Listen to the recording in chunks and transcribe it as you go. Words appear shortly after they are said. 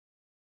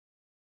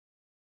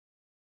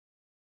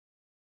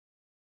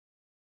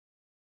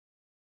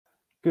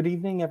Good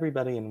evening,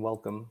 everybody, and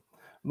welcome.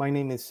 My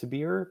name is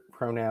Sabir,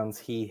 pronouns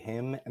he,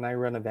 him, and I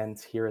run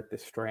events here at the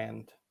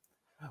Strand.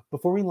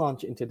 Before we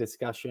launch into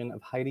discussion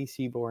of Heidi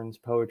Seaborn's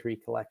poetry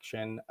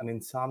collection, An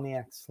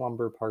Insomniac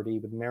Slumber Party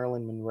with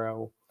Marilyn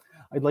Monroe,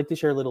 I'd like to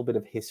share a little bit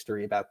of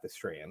history about the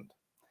Strand.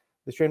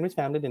 The Strand was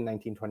founded in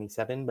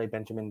 1927 by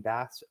Benjamin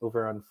Bass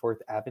over on 4th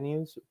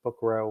Avenue's Book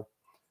Row.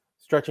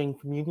 Stretching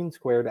from Union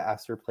Square to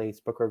Astor Place,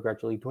 Book Row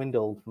gradually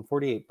dwindled from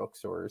 48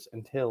 bookstores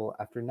until,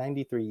 after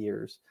 93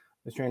 years,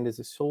 the Strand is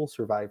a sole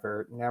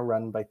survivor, now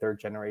run by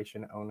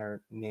third-generation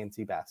owner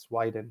Nancy Bass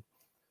Wyden.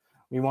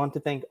 We want to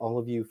thank all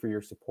of you for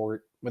your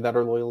support. Without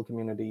our loyal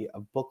community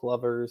of book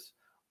lovers,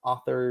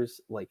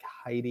 authors like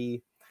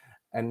Heidi,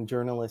 and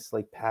journalists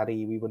like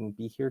Pattie, we wouldn't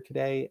be here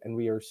today, and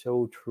we are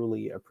so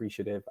truly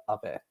appreciative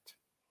of it.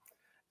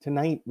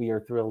 Tonight, we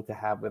are thrilled to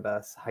have with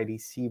us Heidi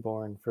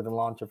Seaborn for the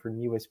launch of her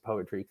newest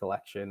poetry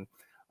collection,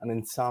 An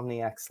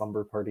Insomniac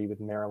Slumber Party with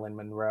Marilyn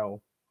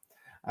Monroe.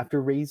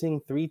 After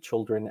raising 3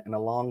 children and a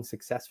long,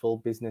 successful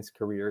business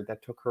career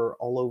that took her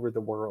all over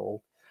the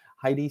world,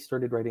 Heidi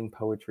started writing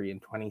poetry in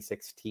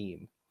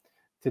 2016.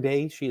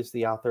 Today, she is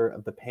the author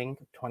of the Pink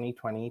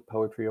 2020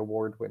 Poetry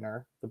Award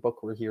winner, the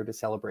book we're here to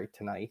celebrate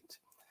tonight,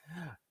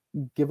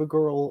 Give a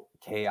Girl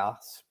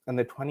Chaos, and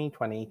the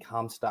 2020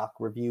 Comstock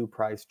Review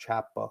Prize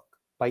chapbook,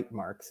 Bite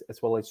Marks,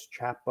 as well as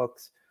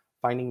chapbooks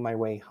Finding My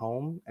Way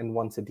Home and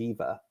Once a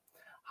Diva.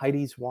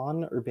 Heidi's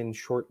won or been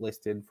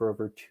shortlisted for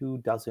over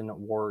 24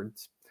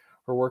 awards.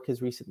 Her work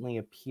has recently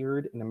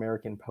appeared in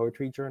American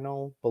Poetry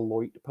Journal,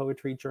 Beloit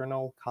Poetry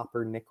Journal,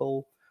 Copper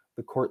Nickel,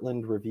 the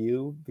Cortland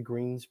Review, the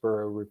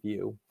Greensboro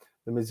Review,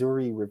 the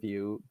Missouri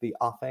Review, the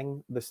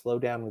Offing, the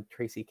Slowdown with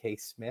Tracy K.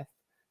 Smith,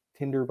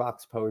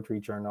 Tinderbox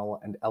Poetry Journal,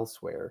 and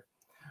elsewhere.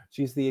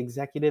 She's the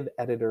executive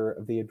editor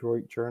of the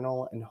Adroit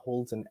Journal and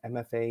holds an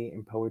MFA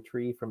in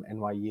poetry from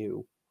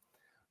NYU.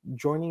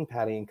 Joining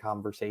Pattie in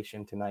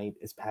conversation tonight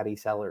is Pattie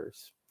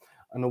Sellers,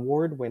 an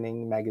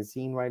award-winning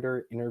magazine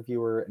writer,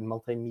 interviewer, and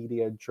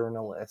multimedia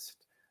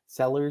journalist.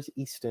 Sellers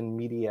Easton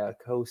Media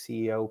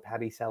co-CEO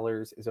Pattie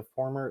Sellers is a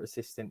former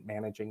assistant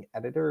managing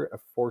editor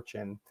of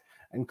Fortune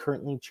and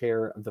currently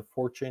chair of the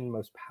Fortune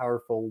Most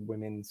Powerful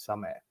Women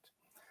Summit.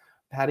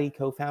 Pattie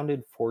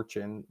co-founded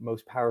Fortune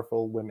Most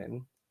Powerful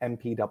Women,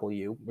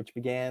 MPW, which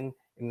began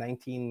in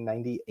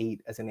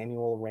 1998 as an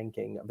annual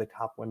ranking of the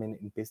top women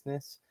in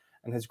business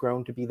and has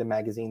grown to be the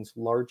magazine's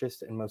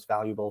largest and most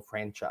valuable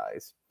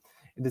franchise.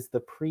 It is the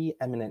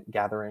preeminent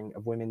gathering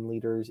of women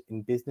leaders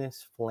in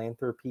business,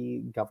 philanthropy,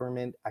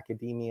 government,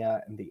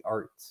 academia, and the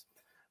arts.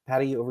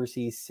 Pattie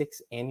oversees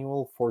 6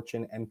 annual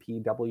Fortune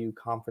MPW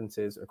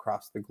conferences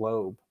across the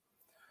globe.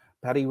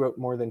 Pattie wrote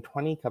more than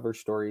 20 cover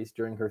stories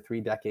during her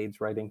 3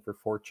 decades writing for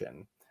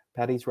Fortune.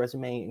 Pattie's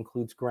resume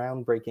includes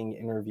groundbreaking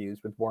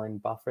interviews with Warren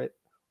Buffett,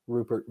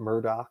 Rupert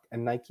Murdoch,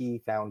 and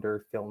Nike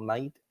founder Phil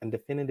Knight, and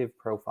definitive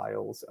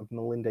profiles of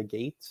Melinda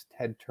Gates,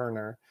 Ted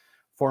Turner,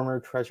 former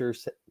Treasury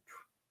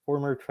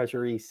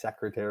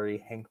Secretary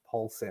Hank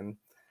Paulson,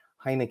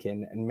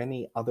 Heineken, and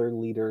many other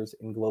leaders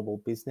in global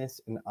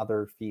business and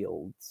other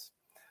fields.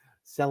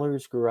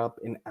 Sellers grew up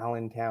in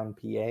Allentown,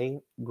 PA,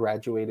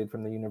 graduated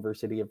from the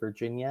University of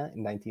Virginia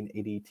in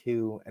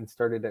 1982, and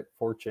started at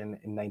Fortune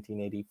in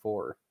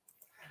 1984.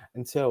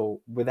 And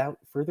so, without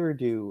further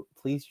ado,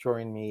 please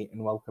join me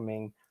in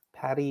welcoming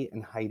Pattie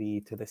and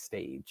Heidi to the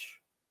stage.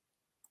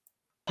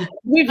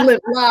 We've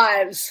lived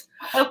lives,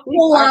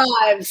 full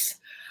lives.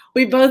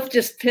 We both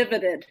just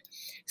pivoted.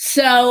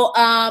 So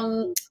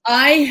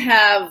I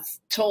have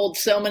told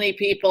so many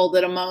people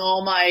that among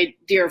all my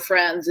dear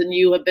friends, and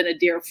you have been a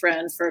dear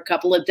friend for a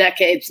couple of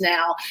decades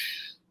now,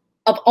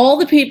 of all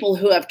the people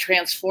who have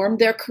transformed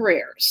their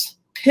careers,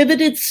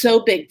 pivoted so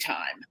big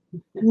time,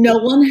 no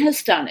one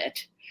has done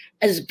it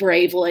as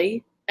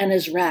bravely and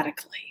as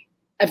radically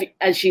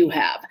as you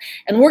have.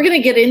 And we're going to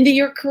get into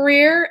your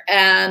career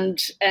and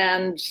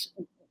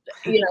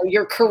you know,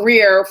 your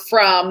career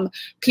from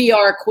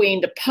PR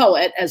queen to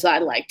poet, as I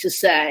like to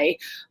say.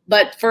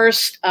 But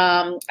first,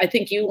 I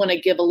think you want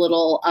to give a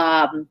little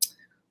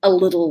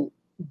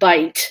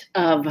bite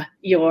of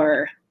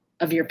your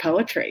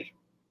poetry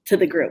to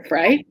the group,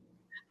 right?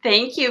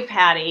 Thank you,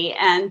 Pattie,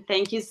 and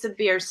thank you,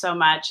 Sabir, so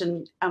much.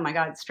 And oh my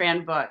God,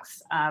 Strand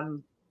Books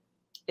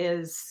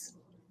is,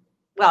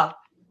 well,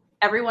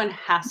 everyone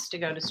has to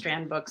go to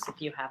Strand Books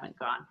if you haven't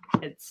gone.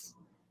 It's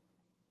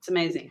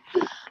amazing.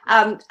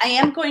 I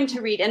am going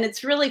to read, and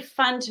it's really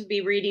fun to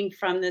be reading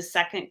from the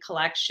second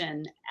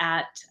collection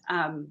at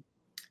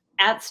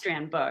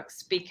Strand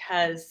Books,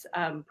 because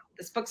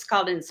this book's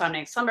called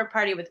Insomniac Slumber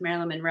Party with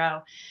Marilyn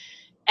Monroe,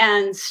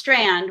 and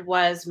Strand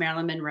was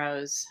Marilyn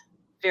Monroe's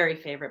very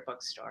favorite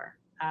bookstore.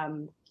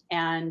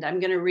 And I'm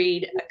going to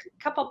read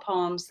a couple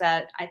poems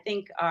that I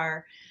think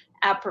are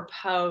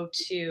apropos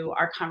to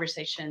our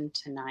conversation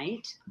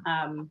tonight.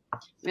 I'm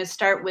going to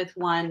start with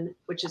one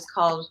which is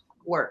called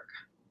Work.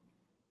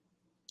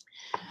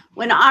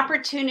 When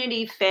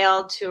opportunity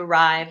failed to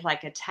arrive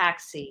like a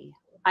taxi,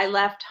 I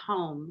left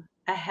home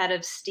ahead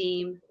of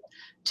steam,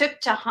 took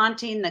to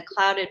haunting the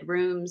clouded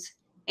rooms,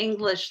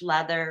 English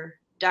leather,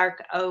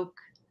 dark oak,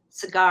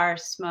 cigar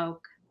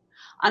smoke.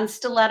 On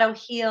stiletto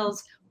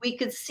heels, we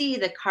could see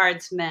the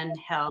cards men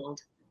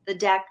held, the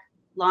deck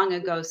long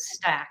ago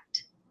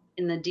stacked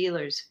in the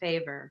dealer's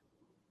favor.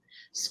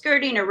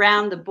 Skirting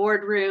around the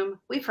boardroom,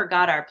 we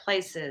forgot our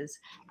places,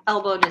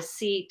 elbow to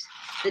seat,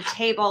 the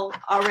table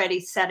already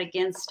set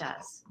against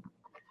us.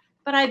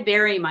 But I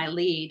bury my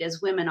lead,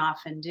 as women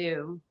often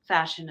do,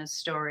 fashion a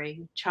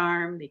story,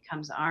 charm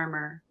becomes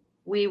armor.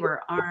 We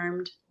were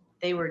armed,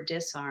 they were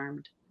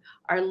disarmed.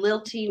 Our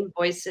lilting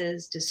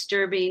voices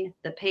disturbing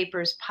the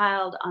papers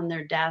piled on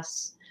their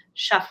desks,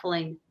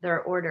 shuffling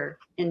their order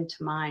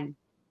into mine.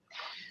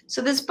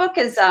 So this book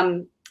is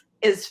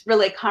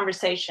really a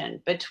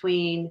conversation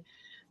between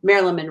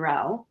Marilyn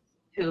Monroe,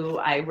 who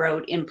I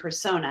wrote in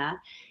persona,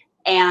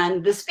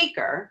 and the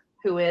speaker,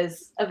 who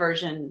is a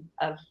version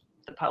of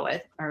the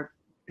poet, or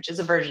which is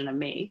a version of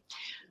me.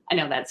 I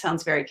know that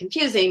sounds very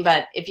confusing,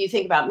 but if you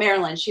think about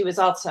Marilyn, she was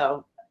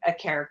also a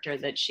character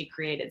that she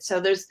created. So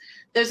there's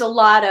a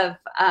lot of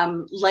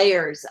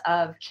layers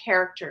of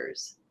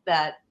characters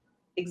that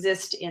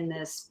exist in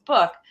this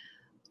book,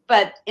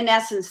 but in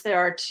essence, there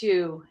are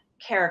two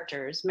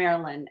characters,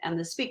 Marilyn and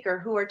the speaker,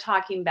 who are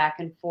talking back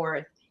and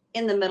forth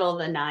in the middle of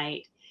the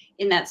night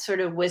in that sort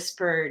of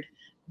whispered,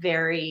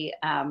 very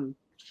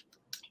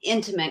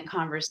intimate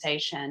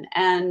conversation.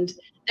 And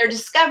they're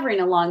discovering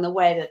along the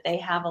way that they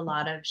have a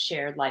lot of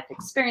shared life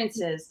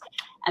experiences.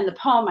 And the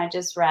poem I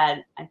just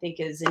read, I think,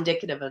 is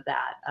indicative of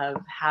that,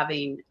 of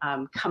having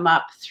come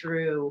up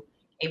through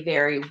a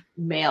very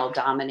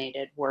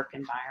male-dominated work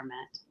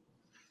environment.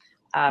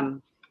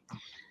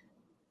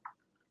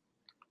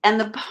 And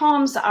the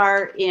poems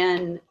are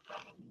in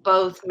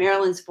both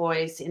Marilyn's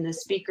voice, in the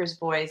speaker's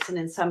voice, and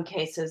in some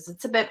cases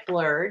it's a bit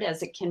blurred,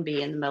 as it can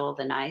be in the middle of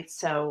the night.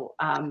 So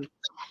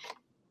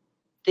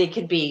they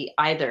could be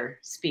either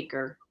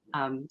speaker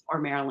or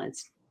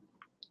Marilyn's.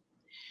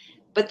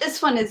 But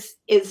this one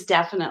is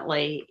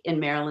definitely in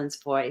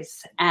Marilyn's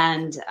voice,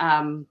 and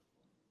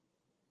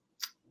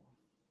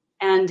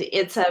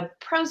it's a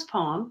prose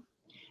poem,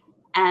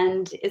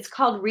 and it's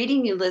called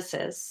Reading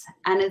Ulysses,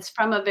 and it's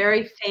from a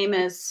very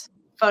famous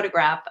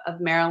photograph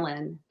of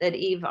Marilyn that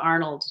Eve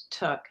Arnold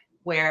took,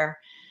 where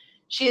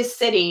she is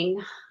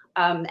sitting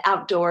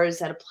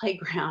outdoors at a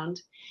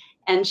playground,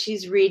 and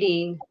she's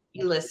reading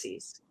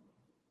Ulysses.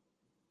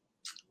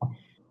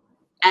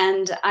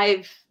 And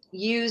I've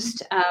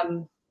used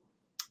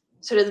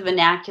sort of the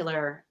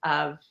vernacular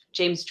of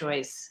James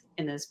Joyce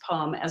in this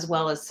poem, as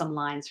well as some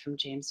lines from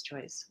James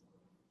Joyce.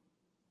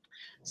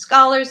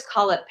 Scholars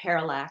call it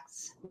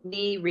parallax.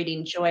 Me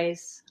reading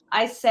Joyce,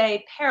 I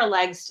say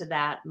paralegs to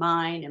that,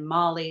 mine and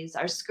Molly's,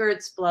 our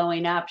skirts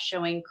blowing up,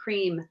 showing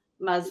cream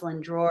muslin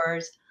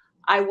drawers.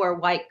 I wore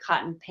white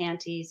cotton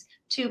panties,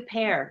 2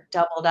 pair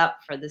doubled up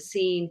for the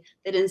scene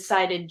that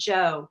incited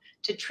Joe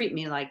to treat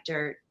me like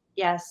dirt.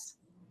 Yes,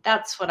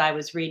 that's what I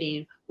was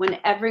reading when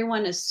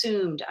everyone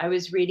assumed I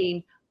was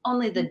reading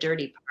only the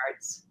dirty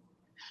parts.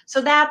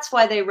 So that's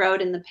why they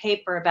wrote in the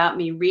paper about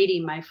me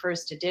reading my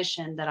first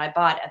edition that I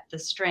bought at the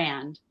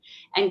Strand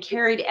and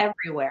carried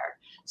everywhere.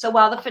 So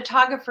while the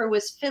photographer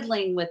was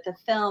fiddling with the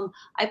film,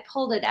 I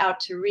pulled it out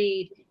to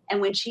read. And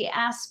when she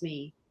asked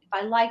me if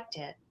I liked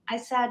it, I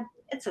said,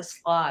 it's a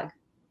slog,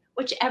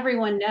 which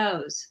everyone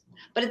knows.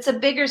 But it's a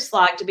bigger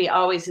slog to be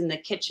always in the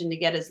kitchen to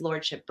get his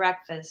lordship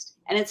breakfast.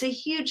 And it's a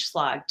huge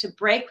slog to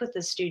break with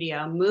the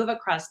studio, move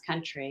across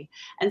country,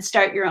 and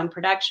start your own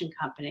production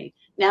company.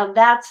 Now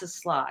that's a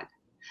slog.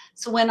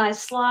 So when I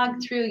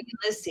slog through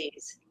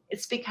Ulysses,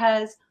 it's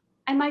because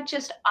I might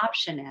just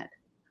option it,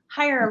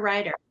 hire a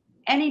writer,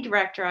 any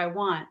director I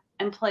want,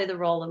 and play the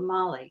role of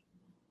Molly.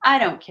 I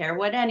don't care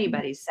what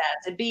anybody says.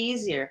 It'd be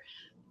easier,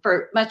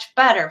 much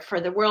better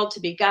for the world to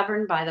be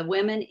governed by the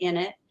women in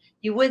it.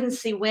 You wouldn't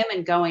see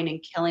women going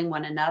and killing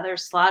one another,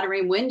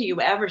 slaughtering. When do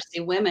you ever see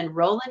women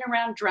rolling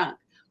around drunk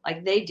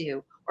like they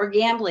do, or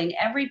gambling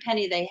every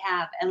penny they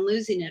have and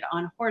losing it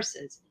on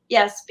horses?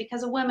 Yes,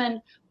 because a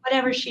woman,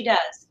 whatever she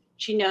does,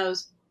 she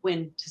knows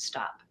when to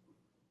stop.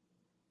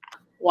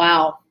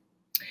 Wow.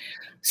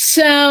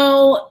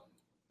 So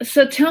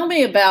tell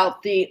me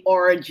about the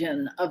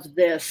origin of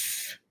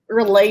this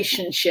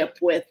relationship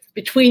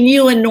between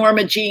you and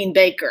Norma Jean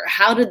Baker.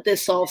 How did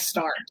this all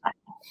start?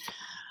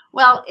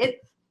 Well,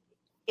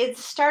 it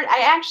started,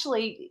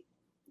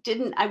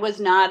 I was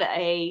not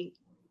a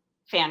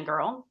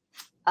fangirl,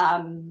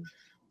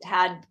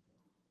 had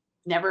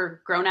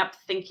never grown up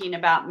thinking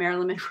about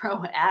Marilyn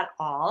Monroe at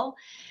all.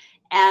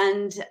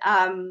 And,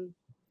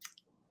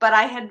 but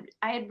I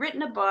had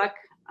written a book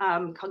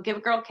called Give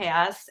a Girl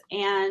Chaos,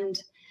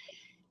 and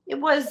it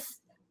was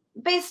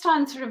based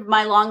on sort of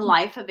my long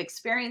life of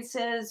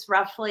experiences,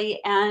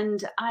 roughly.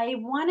 And I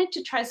wanted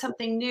to try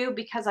something new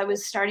because I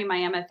was starting my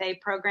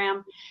MFA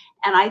program.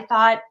 And I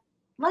thought,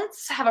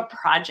 let's have a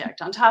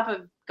project on top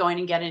of going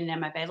and getting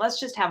an MFA. Let's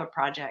just have a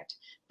project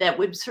that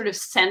would sort of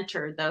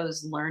center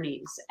those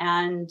learnings.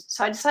 And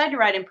so I decided to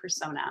write in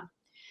persona.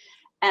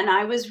 And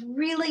I was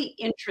really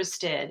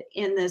interested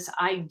in this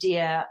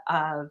idea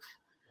of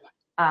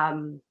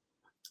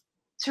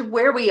sort of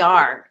where we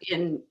are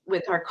in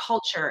with our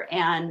culture,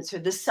 and sort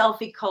of the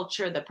selfie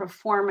culture, the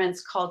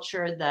performance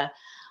culture, the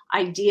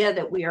idea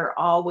that we are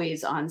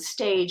always on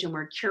stage and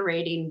we're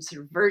curating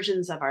sort of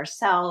versions of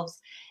ourselves,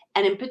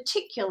 and in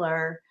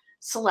particular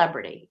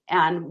celebrity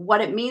and what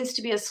it means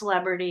to be a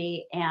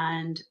celebrity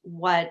and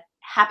what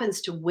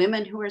happens to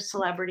women who are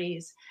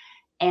celebrities.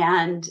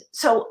 And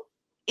so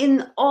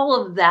in all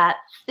of that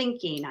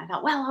thinking, I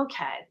thought, well,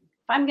 okay,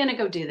 if I'm going to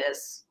go do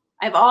this,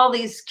 I have all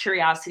these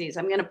curiosities.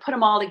 I'm going to put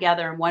them all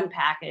together in one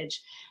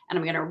package, and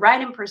I'm going to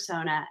write in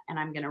persona, and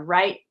I'm going to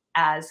write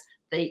as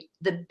the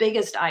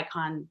biggest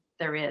icon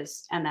there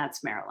is, and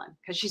that's Marilyn,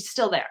 because she's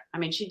still there. I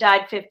mean, she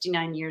died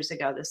 59 years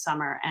ago this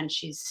summer, and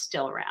she's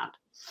still around.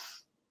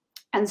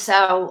 And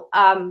so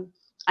I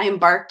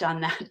embarked on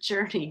that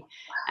journey.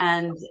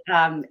 And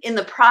in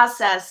the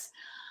process,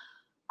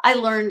 I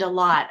learned a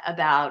lot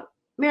about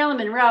Marilyn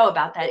Monroe,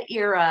 about that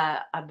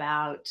era,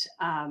 about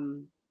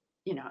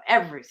you know,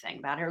 everything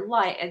about her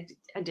life.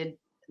 I did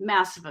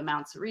massive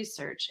amounts of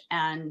research,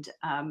 and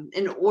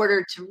in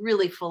order to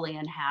really fully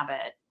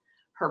inhabit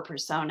her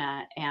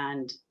persona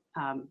and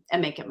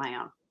make it my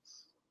own.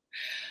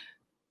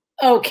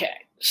 Okay,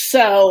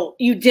 so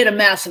you did a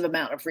massive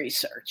amount of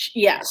research,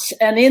 yes,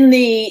 and in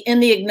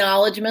the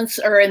acknowledgments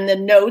or in the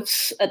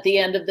notes at the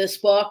end of this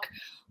book,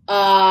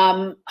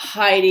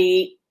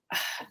 Heidi,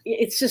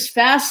 it's just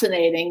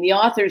fascinating. The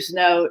author's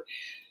note.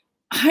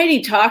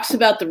 Heidi talks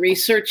about the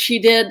research she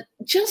did.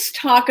 Just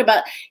talk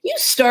about, you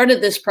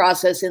started this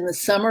process in the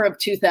summer of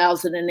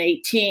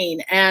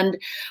 2018, and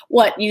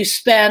what you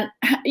spent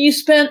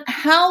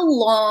how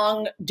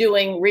long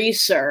doing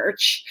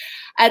research?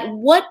 At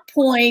what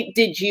point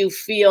did you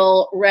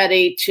feel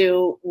ready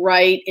to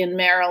write in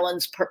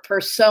Marilyn's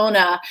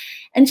persona?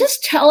 And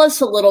just tell us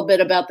a little bit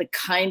about the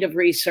kind of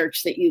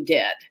research that you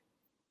did.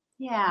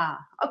 Yeah,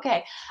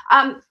 okay.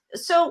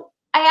 So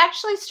I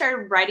actually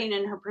started writing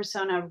in her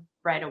persona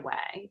right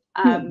away.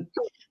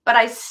 But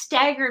I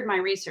staggered my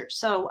research.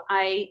 So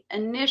I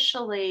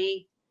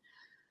initially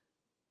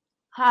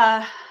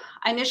read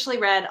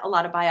a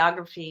lot of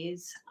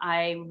biographies.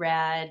 I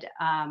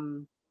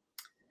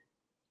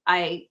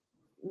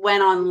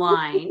went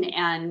online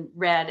and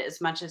read as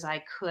much as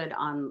I could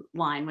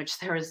online, which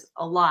there was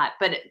a lot.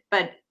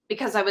 But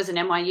because I was an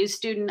NYU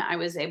student, I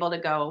was able to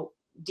go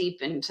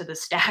deep into the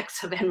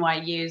stacks of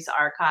NYU's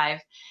archive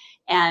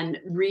and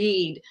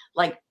read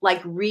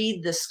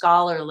read the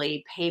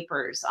scholarly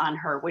papers on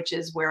her, which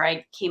is where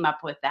I came up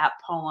with that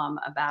poem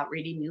about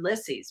reading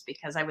Ulysses,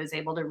 because I was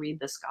able to read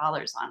the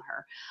scholars on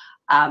her.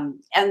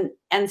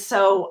 And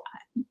so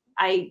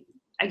I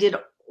did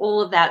all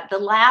of that. The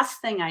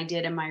last thing I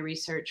did in my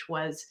research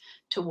was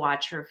to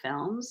watch her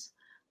films.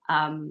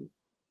 And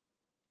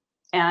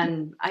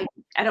I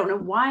don't know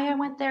why I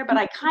went there, but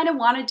I kind of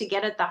wanted to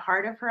get at the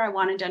heart of her. I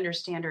wanted to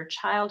understand her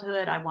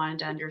childhood. I wanted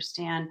to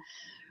understand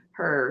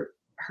her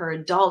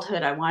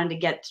adulthood. I wanted to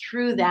get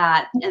through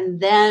that and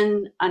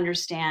then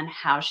understand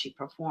how she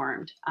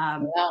performed.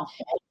 Wow.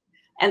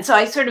 And so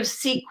I sort of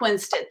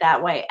sequenced it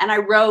that way. And I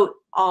wrote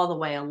all the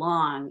way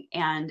along.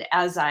 And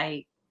as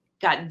I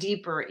got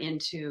deeper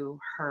into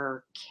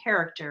her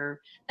character,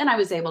 then I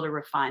was able to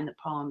refine the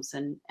poems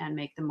and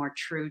make them more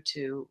true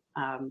to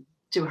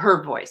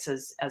her voice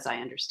as I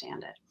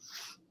understand it.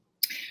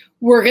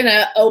 We're going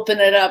to open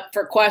it up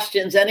for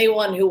questions.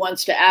 Anyone who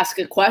wants to ask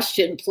a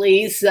question,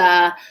 please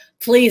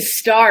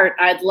start.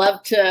 I'd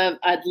love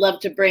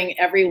to bring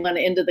everyone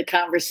into the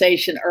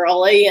conversation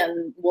early,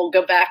 and we'll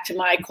go back to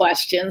my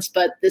questions,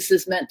 but this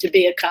is meant to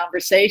be a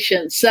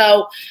conversation.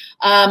 So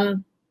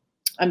I'm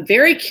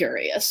very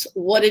curious.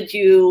 What did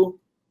you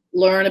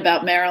learn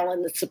about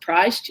Marilyn that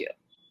surprised you?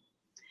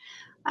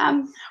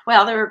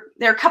 Well, there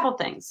are a couple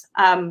things.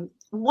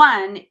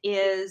 One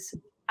is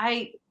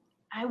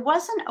I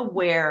wasn't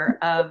aware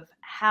of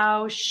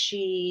how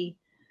she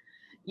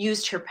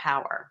used her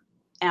power.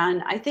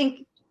 And I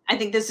think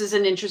this is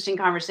an interesting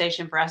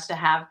conversation for us to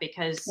have,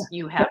 because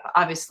you have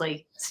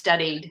obviously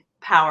studied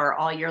power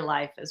all your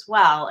life as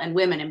well, and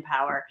women in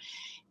power.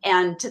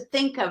 And to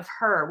think of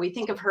her, we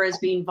think of her as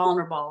being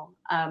vulnerable.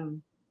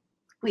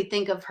 We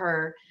think of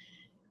her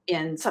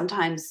in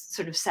sometimes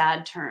sort of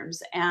sad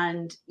terms.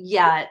 And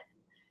yet,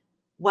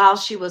 while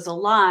she was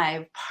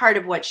alive, part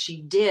of what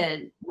she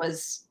did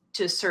was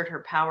to assert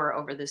her power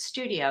over the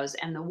studios.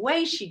 And the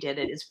way she did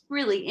it is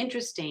really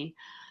interesting,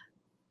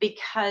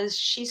 because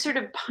she sort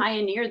of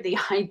pioneered the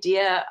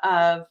idea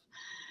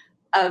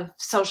of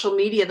social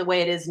media the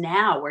way it is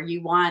now, where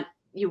you want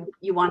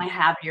to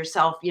have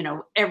yourself,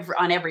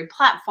 on every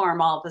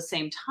platform all at the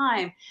same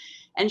time.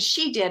 And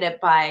she did it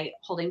by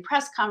holding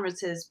press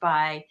conferences,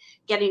 by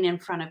getting in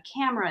front of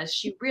cameras.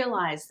 She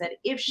realized that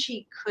if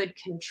she could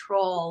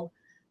control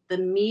the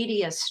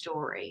media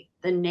story,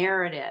 the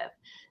narrative,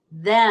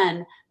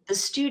 then the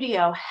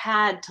studio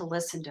had to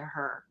listen to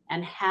her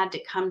and had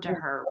to come to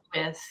her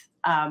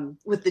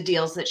with the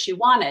deals that she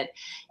wanted.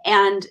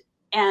 And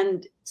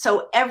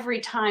so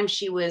every time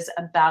she was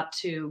about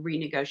to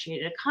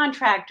renegotiate a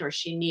contract, or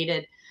she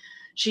needed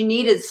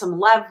some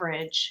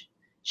leverage,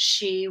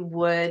 she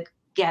would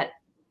get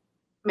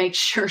make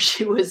sure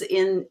she was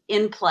in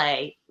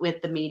play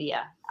with the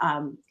media.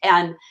 I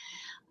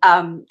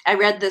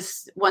read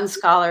this one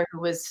scholar who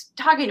was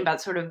talking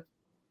about sort of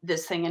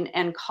this thing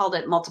and called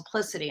it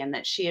multiplicity, and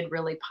that she had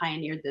really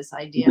pioneered this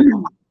idea of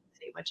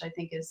multiplicity, which I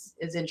think is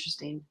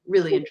interesting,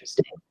 really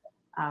interesting.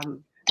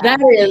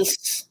 That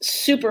is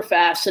super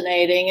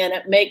fascinating, and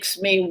it makes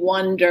me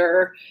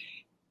wonder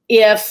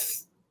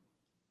if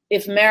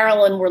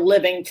Marilyn were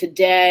living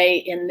today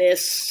in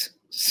this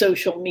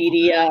social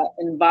media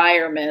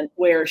environment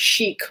where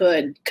she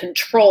could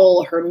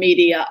control her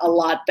media a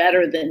lot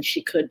better than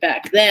she could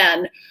back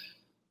then,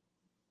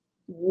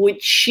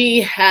 would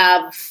she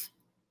have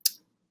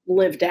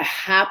lived a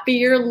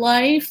happier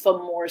life, a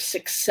more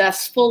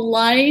successful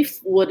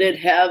life?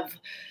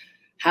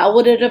 How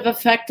would it have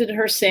affected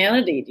her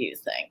sanity, do you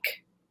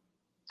think?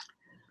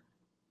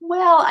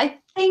 Well, I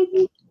think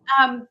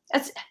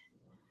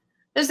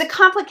there's a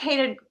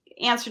complicated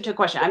answer to a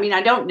question. I mean,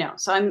 I don't know.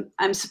 So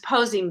I'm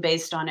supposing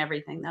based on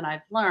everything that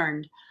I've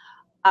learned.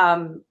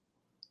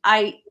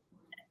 I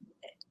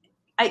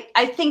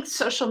think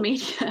social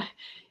media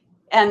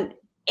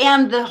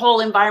and the whole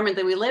environment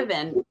that we live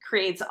in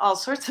creates all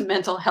sorts of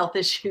mental health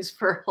issues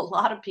for a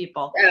lot of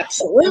people.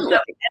 Absolutely.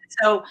 And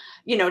so,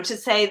 to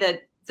say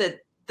that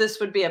this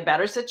would be a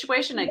better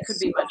situation, it could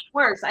be much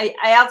worse. I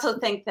also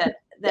think that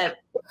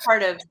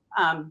part of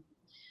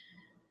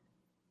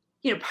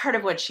part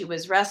of what she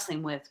was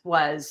wrestling with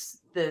was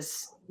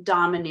this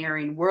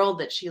domineering world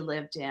that she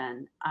lived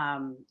in,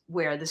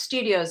 where the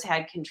studios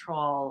had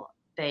control.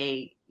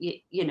 They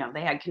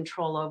had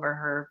control over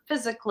her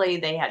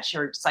physically.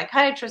 Her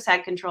psychiatrists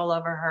had control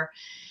over her.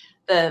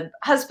 The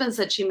husbands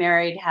that she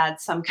married had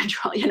some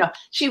control.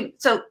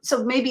 So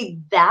maybe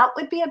that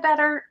would be a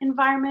better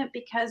environment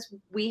because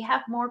we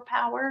have more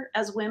power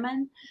as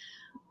women.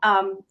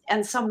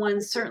 And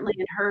someone certainly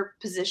in her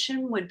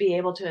position would be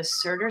able to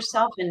assert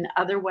herself in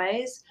other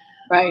ways.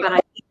 Right. But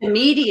I think the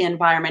media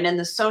environment and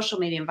the social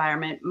media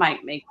environment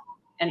might make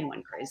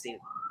anyone crazy.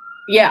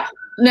 Yeah.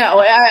 No,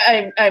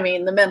 I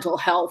mean the mental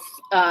health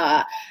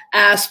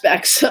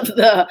aspects of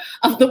the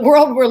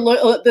world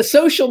the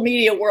social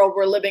media world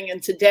we're living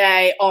in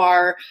today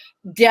are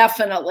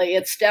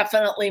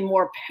definitely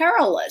more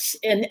perilous.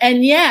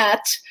 And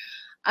yet,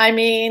 I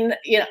mean,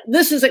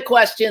 this is a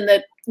question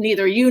that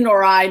neither you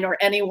nor I nor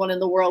anyone in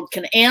the world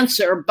can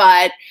answer,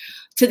 but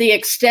to the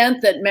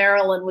extent that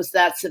Marilyn was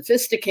that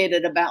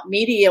sophisticated about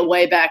media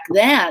way back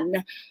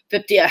then,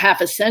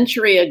 half a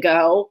century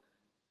ago,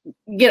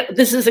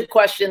 this is a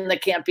question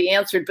that can't be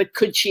answered, but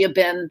could she have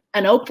been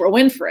an Oprah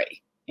Winfrey?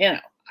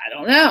 I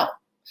don't know.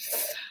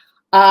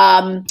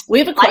 We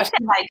have a question.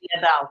 I like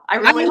that idea, though.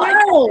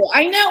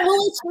 I know.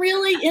 Well, it's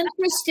really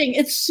interesting.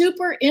 It's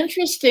super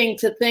interesting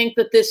to think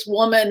that this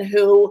woman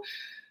who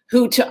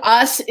to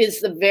us is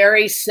the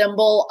very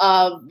symbol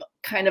of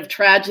kind of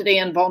tragedy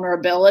and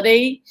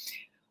vulnerability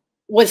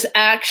was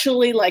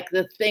actually like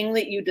the thing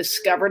that you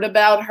discovered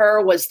about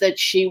her was that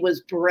she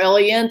was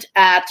brilliant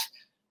at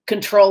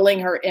controlling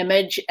her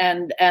image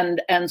and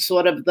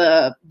sort of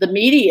the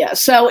media.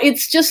 So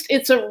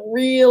it's a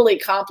really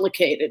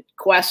complicated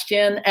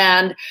question.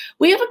 And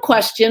we have a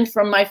question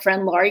from my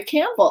friend Laurie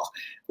Campbell.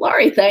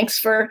 Laurie, thanks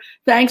for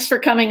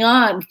coming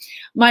on.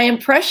 My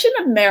impression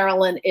of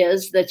Marilyn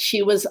is that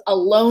she was a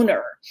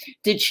loner.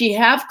 Did she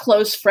have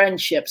close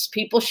friendships,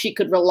 people she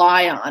could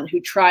rely on who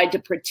tried to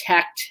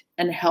protect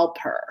and help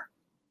her?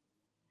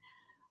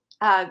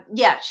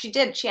 Yeah, she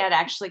did. She had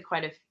actually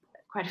quite a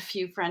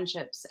few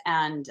friendships,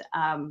 and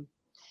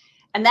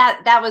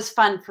that was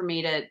fun for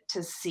me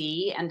to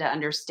see and to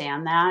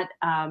understand that.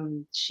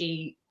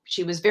 She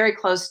was very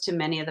close to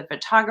many of the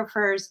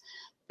photographers.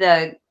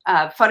 The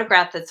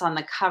photograph that's on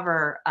the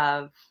cover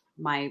of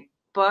my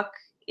book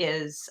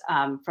is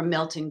from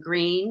Milton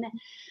Green.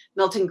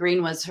 Milton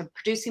Green was her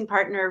producing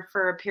partner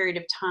for a period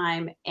of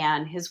time,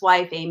 and his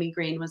wife, Amy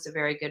Green, was a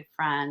very good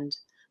friend.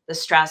 The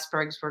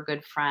Strasbergs were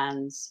good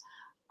friends.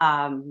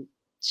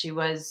 She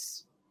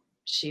was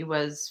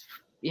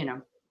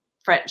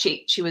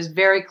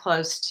very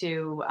close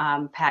to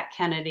Pat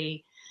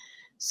Kennedy.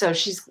 So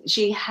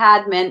she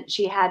had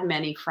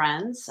many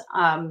friends.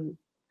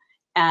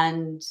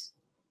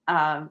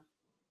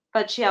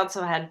 But she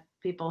also had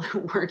people who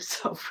weren't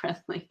so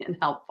friendly and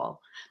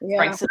helpful. Yeah.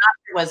 Frank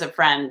Sinatra was a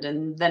friend,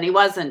 and then he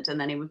wasn't, and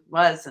then he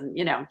was, and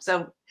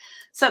so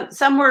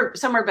some were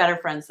better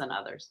friends than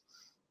others,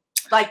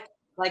 like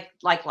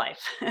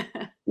life.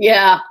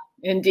 Yeah,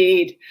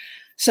 indeed.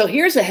 So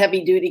here's a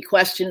heavy duty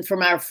question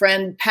from our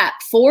friend Pat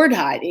Ford.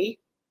 Heidi,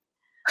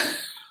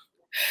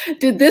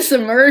 did this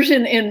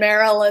immersion in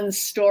Marilyn's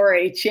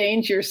story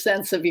change your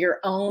sense of your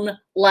own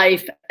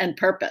life and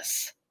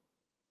purpose?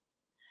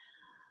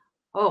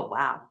 Oh,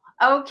 wow.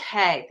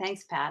 Okay.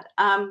 Thanks, Pat.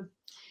 I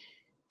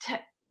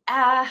think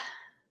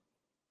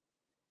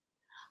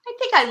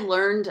I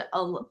learned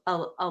a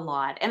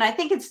lot. And I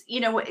think it's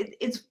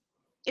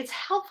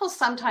helpful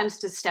sometimes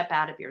to step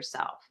out of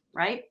yourself,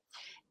 right?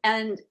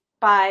 And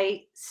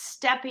by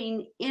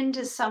stepping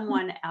into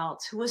someone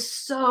else who was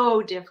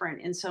so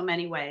different in so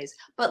many ways,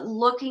 but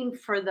looking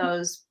for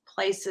those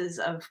places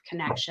of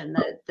connection,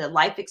 the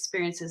life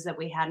experiences that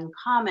we had in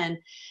common,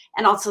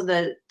 and also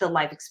the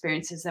life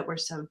experiences that were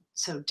so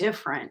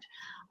different.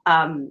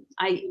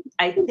 I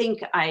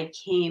think I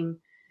came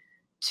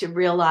to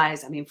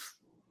realize, I mean,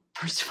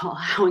 first of all,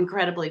 how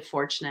incredibly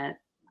fortunate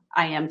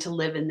I am to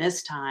live in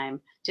this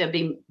time, to have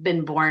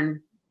been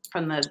born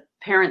from the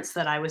parents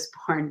that I was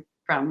born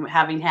from,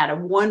 having had a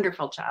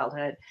wonderful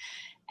childhood,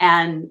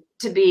 and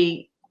to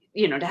be,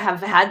 you know, to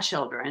have had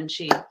children.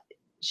 She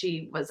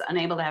was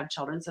unable to have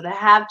children. So to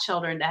have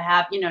children, to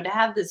have, you know, to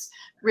have this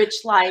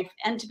rich life,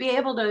 and to be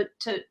able to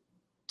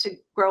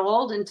grow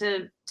old and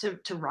to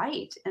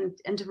write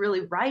and to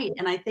really write.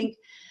 And I think,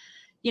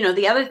 you know,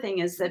 the other thing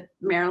is that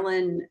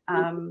Marilyn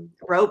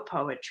wrote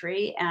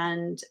poetry,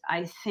 and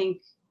I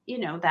think, you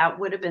know, that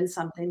would have been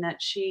something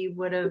that she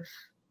would have,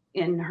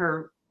 in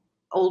her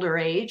older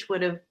age,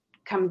 would have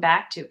come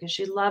back to, because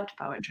she loved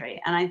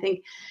poetry. And I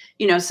think,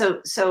 you know,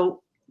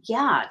 so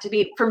yeah,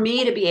 for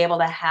me to be able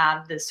to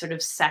have this sort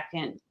of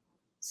second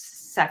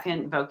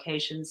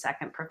vocation,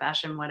 second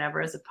profession,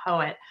 whatever, as a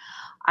poet,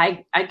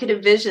 I could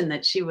envision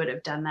that she would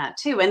have done that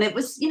too. And it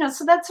was, you know,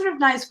 so that's sort of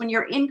nice when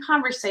you're in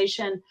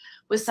conversation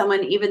with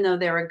someone, even though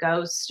they're a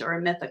ghost or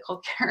a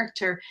mythical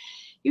character,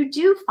 you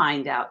do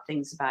find out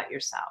things about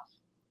yourself.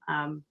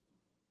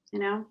 You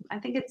know, I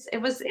think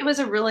it was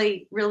a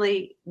really,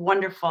 really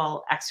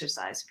wonderful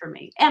exercise for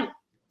me. And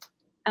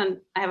I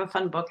have a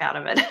fun book out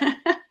of it.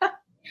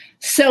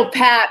 So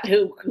Pat,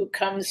 who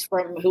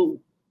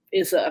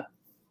is a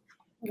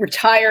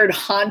retired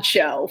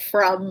honcho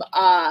from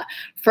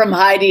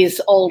Heidi's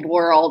old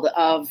world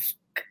of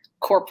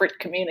corporate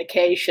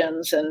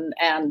communications and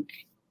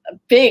a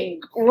big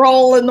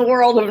role in the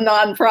world of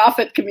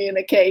nonprofit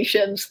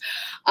communications.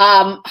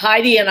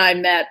 Heidi and I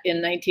met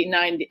in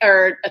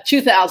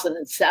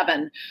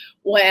 2007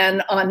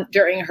 when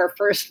during her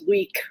first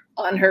week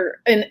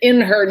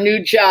in her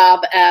new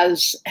job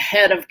as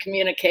head of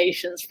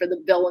communications for the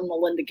Bill and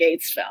Melinda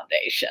Gates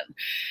Foundation.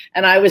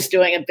 And I was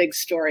doing a big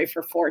story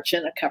for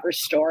Fortune, a cover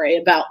story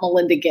about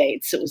Melinda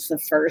Gates. It was the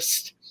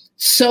first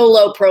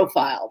solo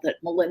profile that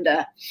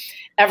Melinda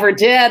ever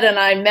did. And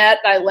I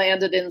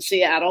landed in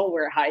Seattle,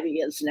 where Heidi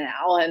is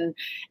now,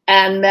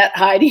 and met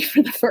Heidi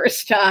for the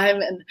first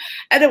time.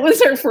 And it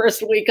was her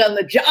first week on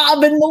the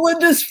job and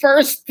Melinda's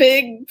first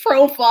big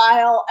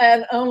profile.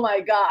 And oh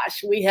my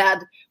gosh, we had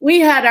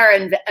our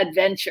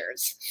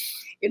adventures,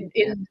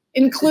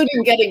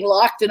 including getting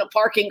locked in a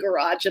parking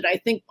garage, and I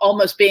think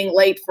almost being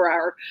late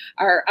for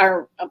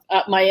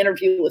my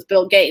interview with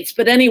Bill Gates.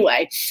 But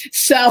anyway,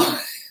 so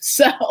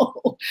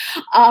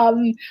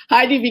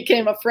Heidi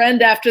became a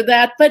friend after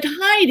that. But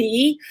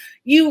Heidi,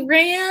 you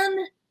ran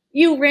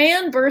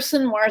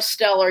Burson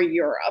Marsteller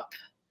Europe.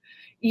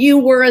 You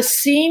were a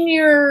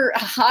senior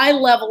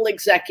high-level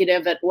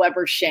executive at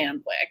Weber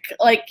Shandwick.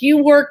 Like,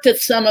 you worked at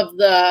some of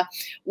the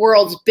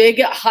world's big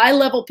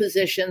high-level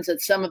positions at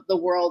some of the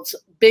world's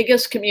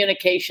biggest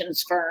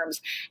communications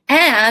firms.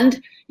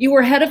 And you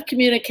were head of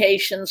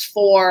communications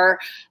for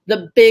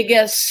the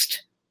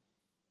biggest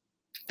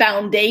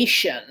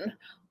foundation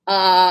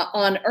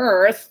on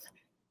earth.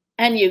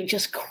 And you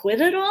just quit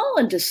it all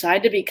and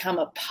decided to become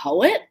a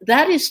poet?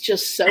 That is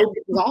just so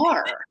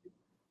bizarre.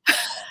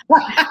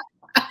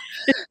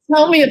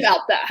 Tell me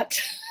about that.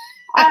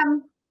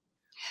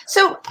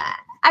 So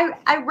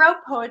I wrote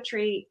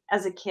poetry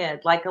as a kid,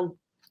 like a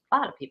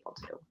lot of people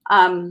do.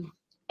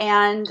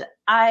 And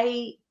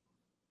I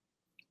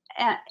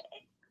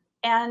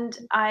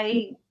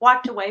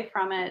walked away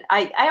from it.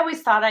 I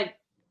always thought I'd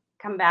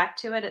come back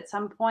to it at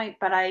some point,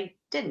 but I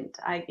didn't.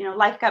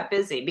 Life got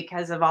busy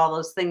because of all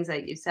those things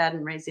that you said,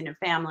 and raising a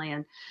family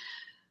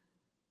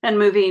and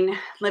moving,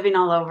 living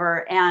all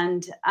over.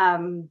 And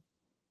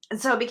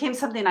so it became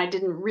something I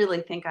didn't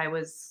really think I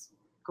was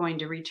going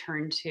to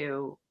return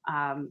to.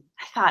 I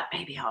thought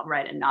maybe I'll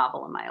write a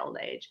novel in my old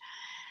age.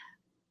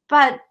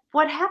 But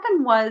what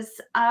happened was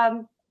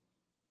I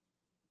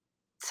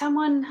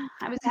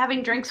was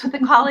having drinks with a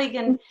colleague,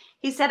 and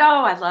he said,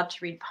 "Oh, I love to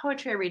read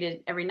poetry. I read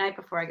it every night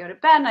before I go to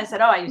bed." And I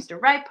said, "Oh, I used to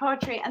write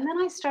poetry." And then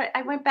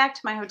I went back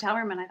to my hotel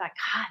room and I thought,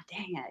 God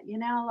dang it,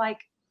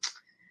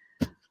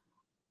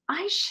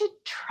 I should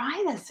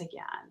try this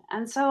again.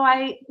 And so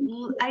I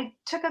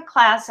took a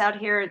class out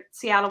here at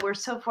Seattle. We're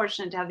so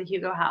fortunate to have the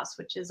Hugo House,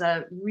 which is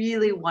a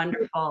really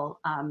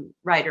wonderful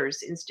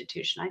writers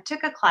institution. I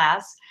took a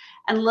class,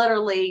 and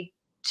literally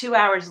 2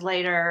 hours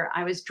later,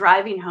 I was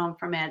driving home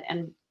from it,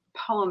 and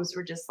poems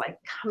were just like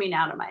coming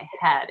out of my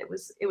head. It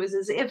was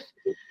as if,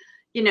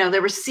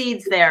 there were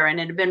seeds there and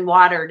it had been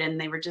watered and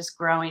they were just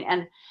growing,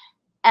 and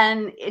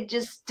it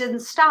just didn't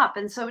stop.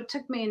 And so it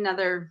took me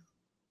another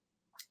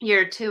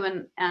year or two,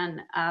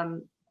 and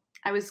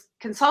I was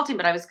consulting,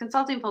 but I was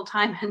consulting full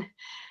time,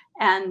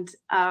 and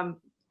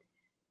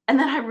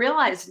then I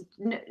realized,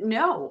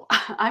 no,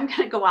 I'm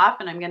going to go off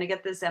and I'm going to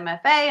get this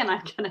MFA, and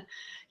I'm going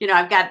to,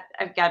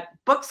 I've got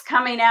books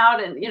coming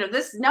out, and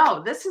this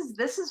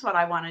is what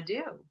I want to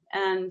do.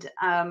 And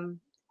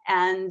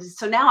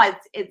so now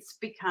it's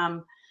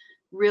become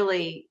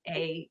really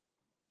a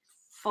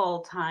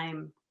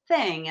full-time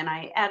thing, and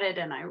I edit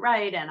and I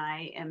write and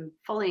I am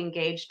fully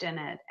engaged in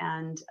it.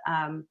 And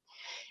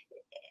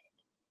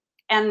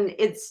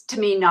it's, to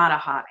me, not a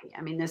hobby.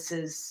 I mean, it's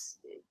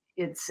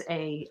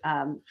a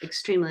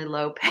extremely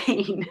low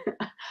paying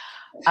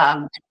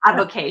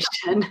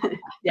avocation.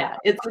 Yeah,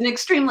 it's an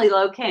extremely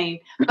low paying,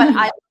 but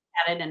I look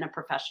at it in a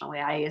professional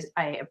way.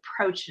 I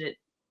approach it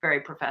very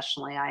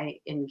professionally. I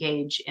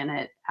engage in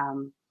it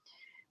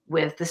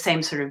with the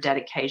same sort of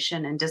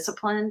dedication and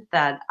discipline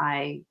that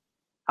I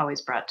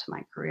always brought to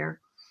my career.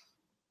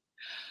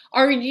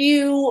 Are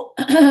you,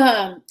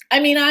 I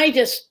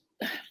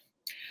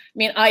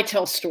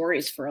tell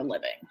stories for a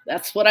living.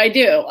 That's what I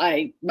do.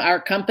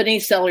 Our company,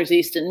 Sellers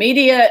Easton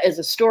Media, is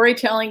a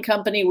storytelling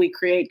company. We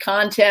create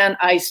content.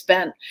 I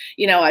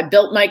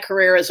built my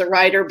career as a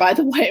writer. By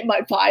the way,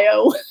 my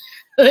bio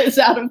is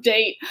out of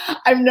date.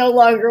 I'm no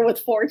longer with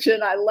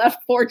Fortune. I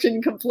left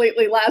Fortune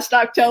completely last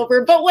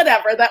October, but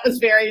whatever. That was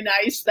very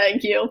nice.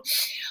 Thank you.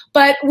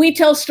 But we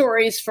tell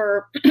stories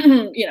for,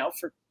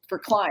 for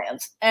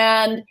clients.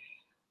 And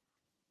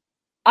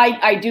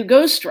I do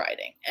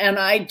ghostwriting, and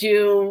I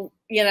do,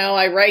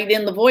 I write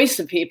in the voice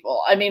of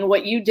people. I mean,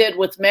 what you did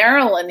with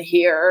Marilyn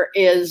here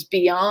is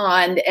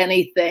beyond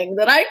anything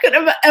that I could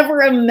have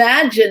ever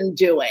imagined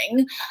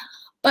doing.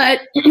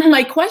 But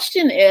my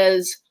question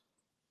is,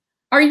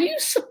 are you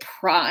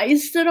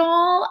surprised at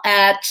all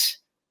at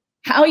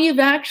how you've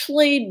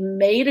actually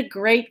made a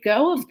great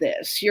go of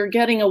this? You're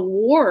getting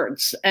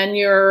awards, and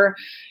you are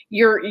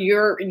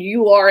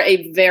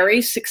a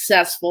very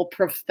successful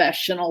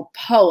professional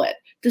poet.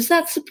 Does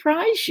that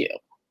surprise you?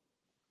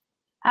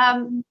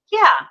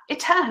 Yeah,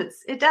 it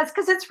does. It does,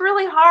 because it's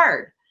really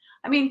hard.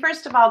 I mean,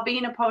 first of all,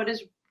 being a poet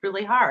is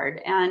really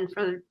hard. And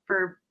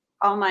for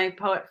all my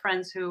poet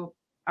friends who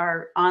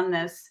are on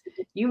this,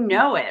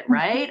 it,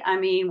 right? I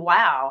mean,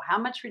 wow, how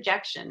much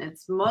rejection.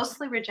 It's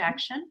mostly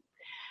rejection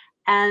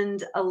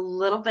and a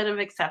little bit of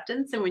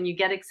acceptance. And when you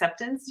get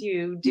acceptance,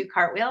 you do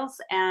cartwheels,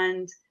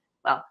 and,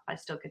 well, I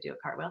still could do a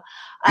cartwheel.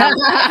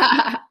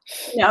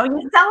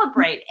 You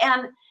celebrate.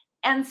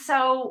 And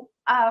so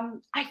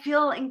I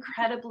feel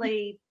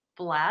incredibly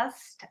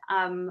blessed.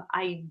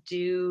 I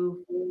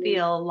do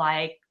feel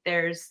like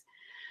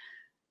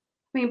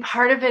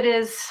part of it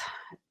is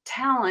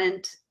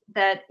talent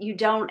that you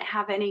don't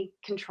have any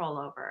control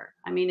over.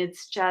 I mean,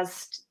 it's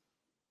just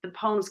the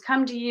poems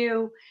come to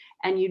you,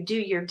 and you do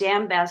your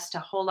damn best to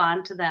hold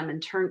on to them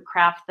and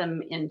craft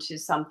them into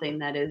something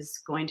that is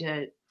going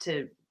to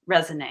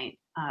resonate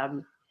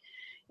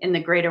in the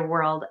greater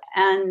world.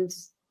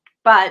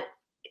 But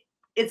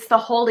it's the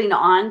holding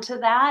on to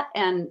that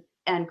and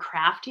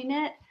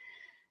crafting it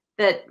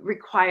that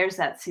requires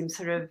that same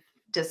sort of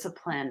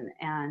discipline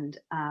and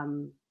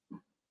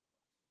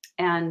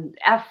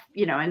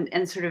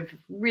sort of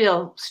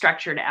real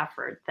structured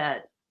effort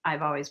that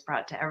I've always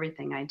brought to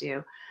everything I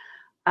do.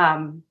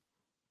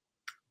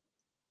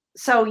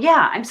 So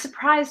yeah, I'm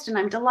surprised and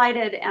I'm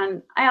delighted,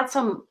 and I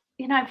also,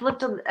 I've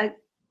lived a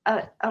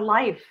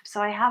life,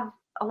 so I have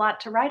a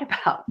lot to write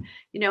about.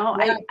 Yeah,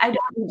 I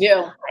don't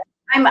do.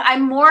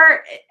 I'm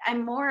more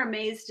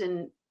amazed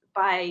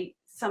by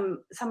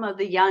some of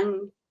the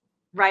young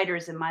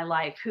writers in my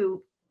life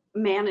who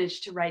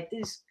managed to write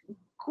these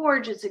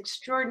gorgeous,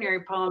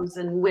 extraordinary poems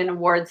and win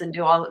awards and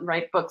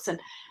write books, and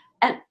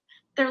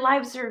their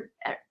lives are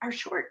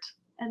short,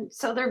 and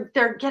so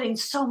they're getting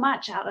so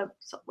much out of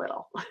so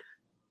little.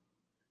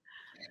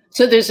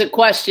 So there's a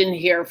question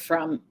here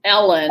from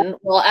Ellen.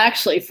 Well,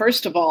 actually,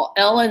 first of all,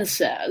 Ellen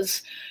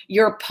says,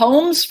 your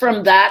poems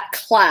from that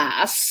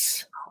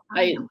class,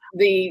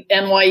 the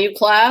NYU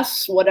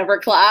class, whatever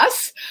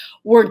class,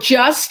 were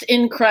just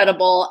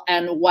incredible,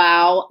 and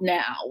wow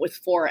now, with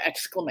 4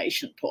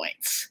 exclamation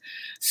points.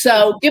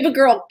 So Give a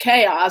Girl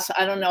Chaos,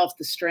 I don't know if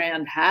the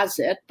Strand has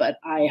it, but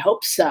I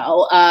hope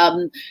so.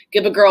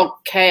 Give a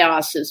Girl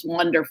Chaos is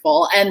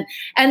wonderful and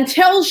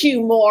tells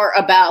you more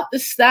about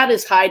this. That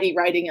is Heidi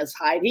writing as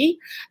Heidi,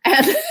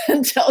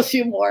 and tells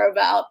you more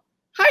about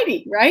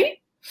Heidi,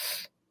 right?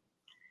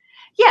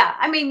 Yeah,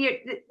 I mean,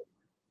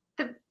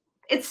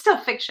 it's still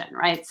fiction,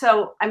 right?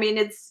 So, I mean,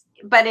 it's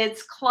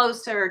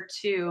closer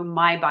to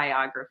my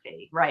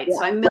biography, right? Yeah.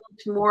 So I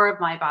milked more of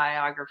my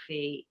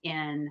biography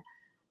in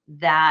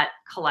that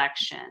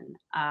collection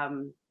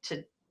and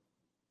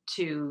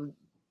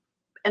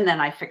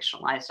then I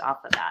fictionalized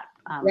off of that.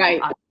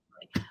 Right.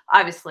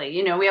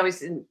 Obviously, we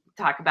always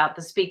talk about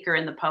the speaker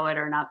and the poet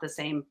are not the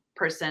same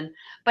person,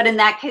 but in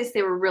that case,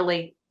 they were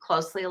really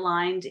closely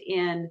aligned.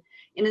 In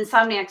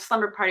Insomniac,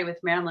 Slumber Party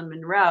with Marilyn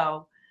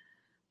Monroe,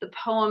 the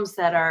poems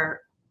that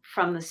are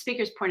from the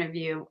speaker's point of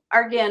view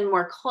are again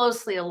more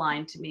closely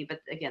aligned to me,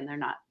 but again, they're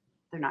not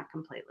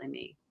completely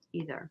me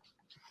either.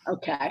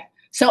 Okay.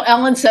 So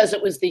Ellen says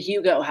it was the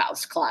Hugo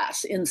House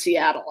class in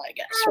Seattle, I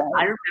guess. Right?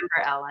 I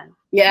remember Ellen.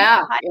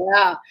 Yeah,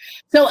 yeah.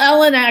 So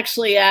Ellen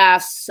actually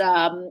asks,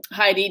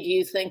 Heidi, do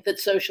you think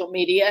that social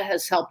media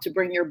has helped to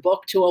bring your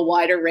book to a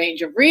wider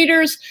range of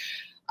readers?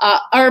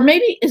 Or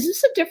maybe, is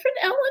this a different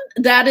Ellen?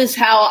 That is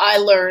how I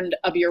learned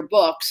of your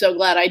book. So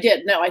glad I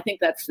did. No, I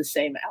think that's the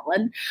same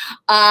Ellen.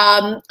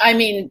 I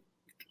mean,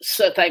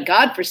 so thank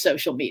God for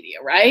social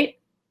media, right?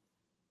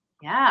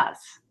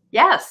 Yes,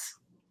 yes,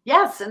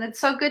 yes. And it's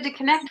so good to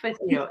connect with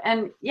you.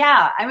 And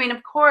yeah, I mean,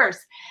 of course.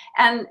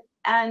 And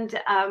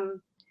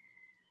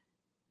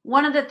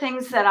one of the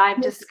things that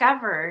I've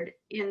discovered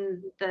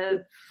in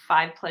the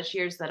 5+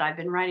 years that I've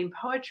been writing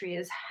poetry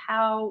is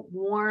how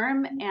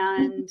warm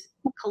and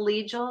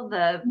collegial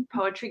the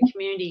poetry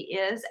community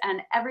is.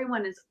 And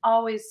everyone is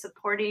always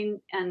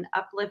supporting and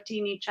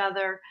uplifting each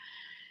other.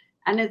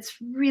 And it's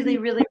really,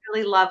 really,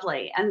 really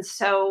lovely. And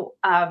so,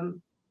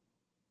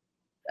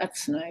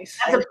 that's nice.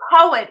 as a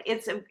poet,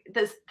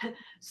 this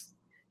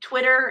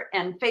Twitter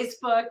and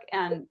Facebook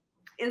and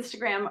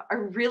Instagram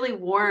are really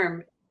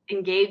warm,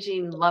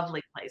 engaging,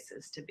 lovely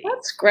places to be.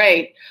 That's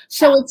great.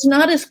 So it's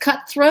not as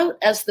cutthroat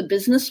as the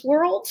business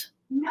world?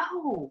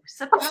 No,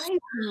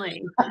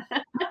 surprisingly.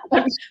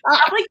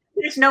 Probably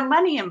there's no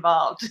money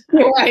involved.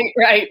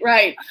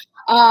 Right.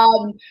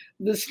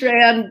 The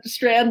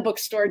Strand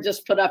bookstore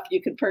just put up,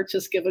 you can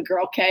purchase Give a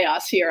Girl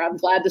Chaos here. I'm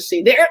glad to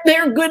see.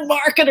 They're good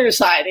marketers,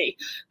 Heidi.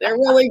 They're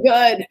really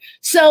good.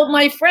 So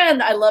my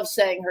friend, I love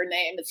saying her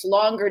name. It's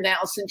longer now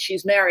since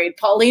she's married.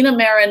 Paulina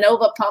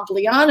Marinova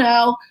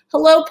Pompliano.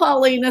 Hello,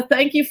 Paulina.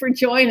 Thank you for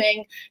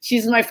joining.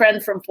 She's my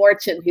friend from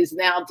Fortune who's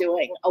now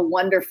doing a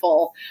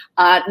wonderful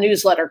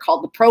newsletter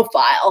called The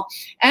Profile.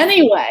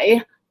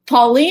 Anyway,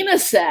 Paulina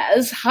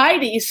says,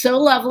 Heidi, so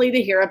lovely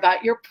to hear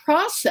about your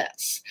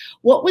process.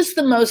 What was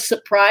the most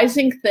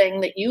surprising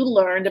thing that you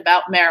learned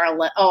about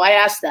Marilyn? Oh, I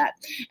asked that.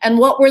 And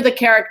what were the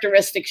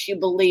characteristics you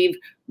believe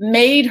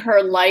made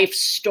her life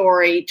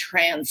story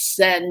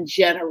transcend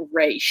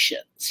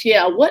generations?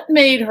 Yeah, what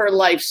made her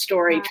life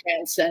story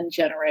transcend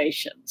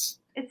generations?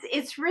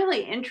 It's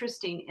really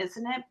interesting,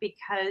 isn't it?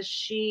 Because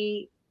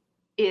she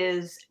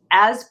is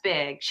as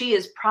big. She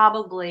is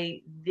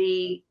probably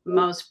the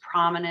most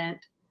prominent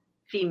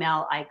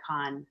female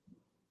icon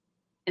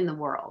in the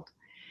world,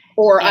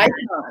 or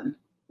icon,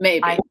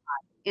 maybe icon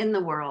in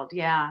the world.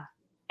 Yeah.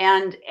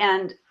 And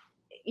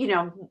you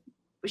know,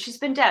 she's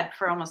been dead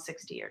for almost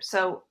 60 years.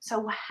 So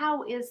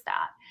how is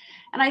that?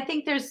 And I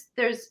think there's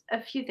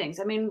a few things.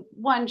 I mean,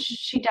 one,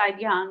 she died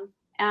young,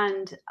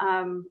 and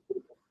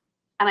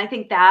I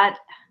think that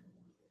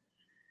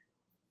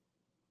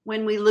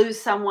when we lose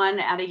someone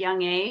at a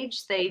young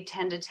age, they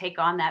tend to take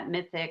on that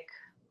mythic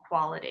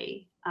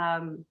quality.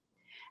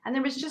 And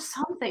there was just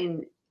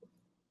something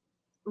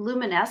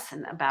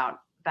luminescent about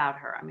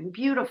her. I mean,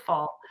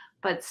 beautiful,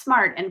 but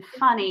smart and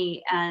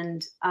funny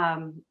and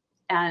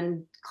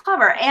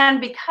clever. And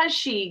because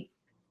she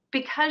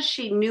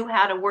knew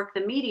how to work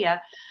the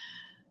media,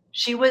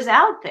 she was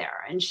out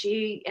there, and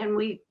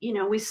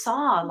we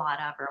saw a lot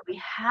of her.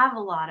 We have a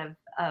lot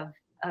of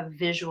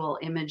visual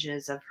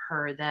images of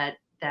her that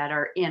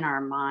are in our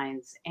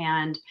minds.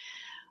 And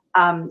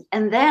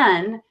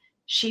then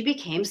she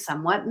became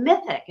somewhat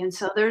mythic. And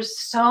so there's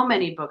so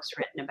many books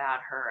written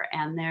about her,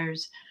 and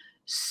there's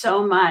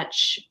so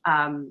much,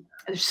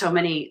 there's so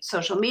many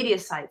social media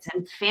sites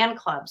and fan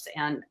clubs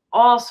and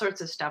all sorts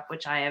of stuff,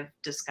 which I have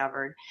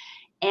discovered.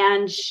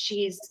 And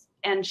she's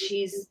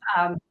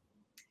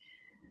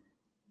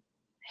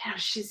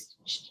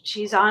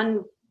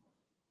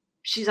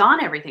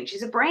on everything.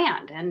 She's a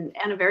brand, and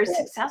a very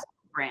successful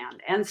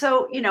brand. And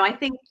so, I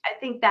think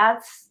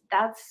that's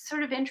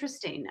sort of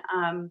interesting.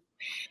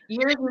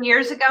 Years and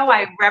years ago,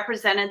 I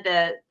represented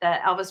the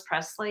Elvis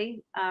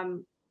Presley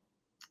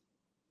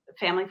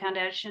Family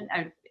Foundation,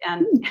 and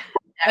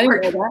I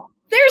didn't know that.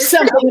 There's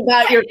something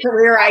about your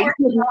career I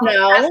didn't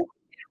know.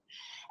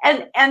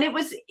 And it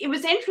was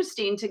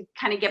interesting to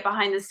kind of get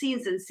behind the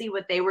scenes and see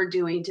what they were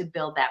doing to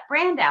build that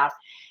brand out.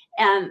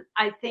 And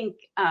I think,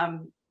 I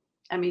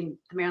mean,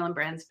 the Marilyn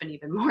brand's been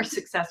even more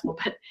successful,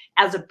 but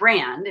as a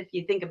brand, if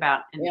you think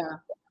about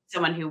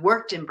someone who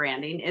worked in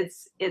branding,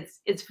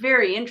 it's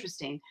very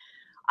interesting.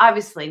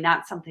 Obviously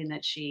not something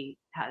that she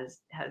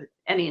has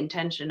any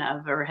intention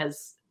of, or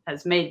has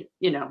made,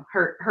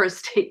 her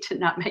estate to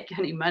not make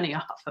any money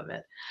off of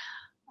it.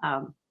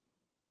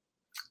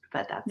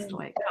 But that's the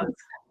way it goes.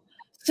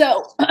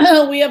 So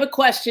we have a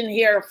question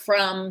here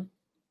from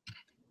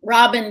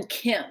Robin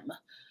Kim.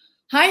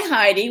 Hi,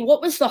 Heidi.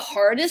 What was the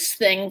hardest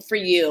thing for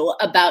you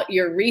about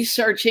your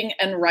researching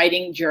and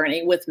writing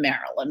journey with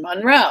Marilyn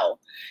Monroe?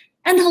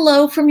 And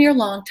hello from your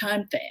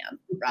longtime fan,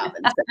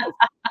 Robin.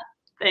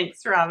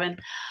 Thanks, Robin.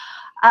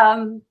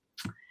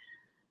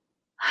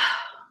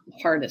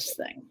 Hardest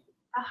thing.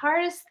 The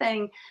hardest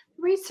thing,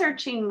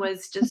 researching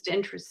was just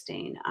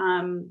interesting.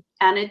 And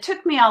it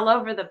took me all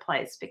over the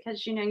place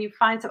because, you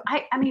find some,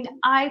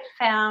 I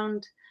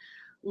found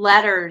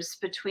letters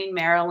between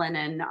Marilyn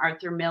and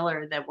Arthur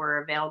Miller that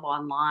were available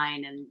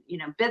online, and,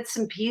 bits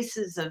and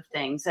pieces of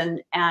things.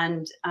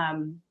 And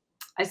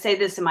I say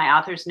this in my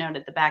author's note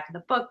at the back of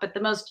the book, but the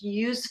most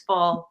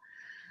useful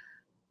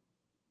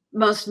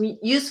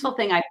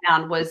thing I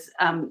found was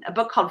a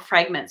book called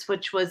Fragments,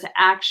 which was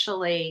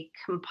actually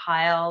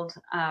compiled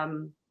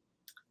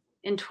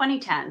in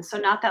 2010, so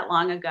not that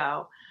long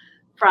ago,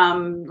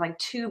 from like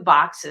 2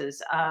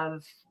 boxes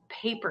of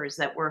papers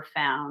that were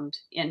found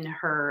in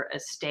her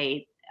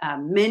estate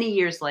many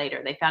years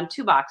later, they found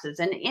 2 boxes,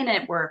 and in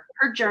it were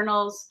her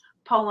journals,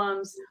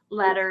 poems,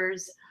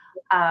 letters,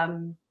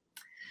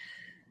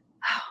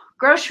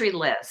 grocery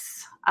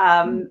lists,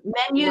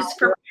 menus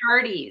for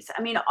parties.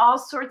 I mean, all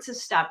sorts of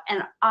stuff.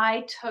 And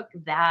I took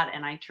that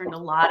and I turned a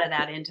lot of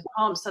that into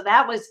poems. So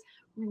that was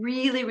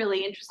really,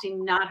 really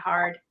interesting, not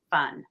hard,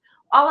 fun.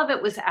 All of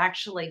it was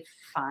actually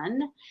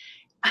fun.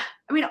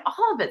 I mean,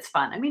 all of it's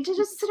fun. I mean, to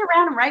just sit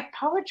around and write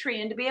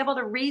poetry and to be able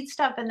to read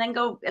stuff and then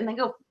go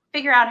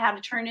figure out how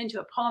to turn it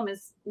into a poem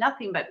is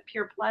nothing but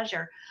pure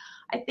pleasure.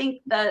 I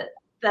think the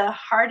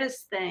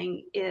hardest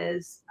thing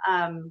is,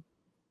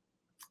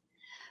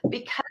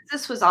 because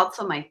this was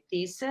also my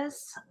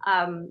thesis,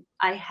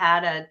 I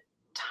had a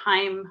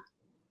time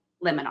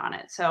limit on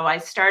it. So I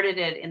started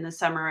it in the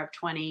summer of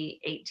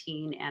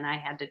 2018, and I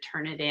had to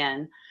turn it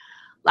in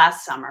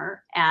last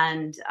summer,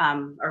 and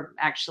or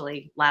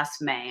actually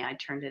last May I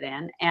turned it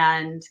in.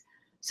 And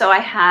so I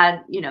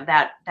had, you know,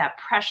 that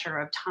pressure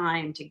of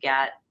time to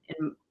get,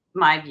 in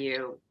my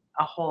view,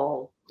 a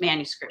whole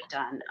manuscript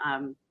done.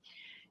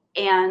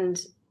 And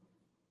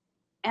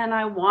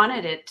I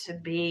wanted it to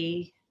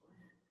be,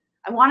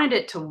 I wanted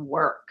it to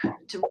work,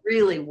 to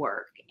really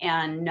work,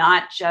 and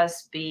not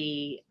just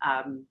be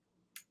a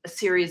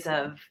series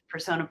of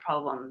persona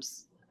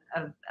problems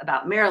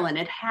about Marilyn.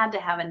 It had to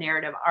have a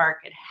narrative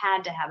arc. It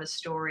had to have a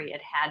story.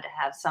 It had to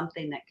have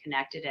something that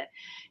connected it.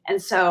 And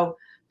so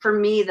for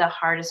me, the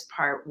hardest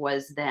part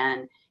was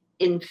then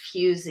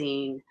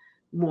infusing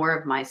more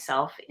of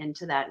myself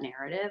into that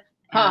narrative.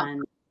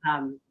 And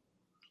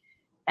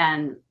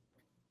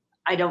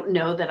I don't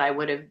know that I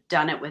would have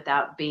done it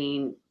without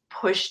being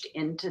pushed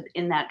in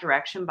that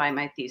direction by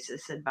my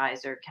thesis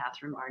advisor,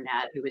 Catherine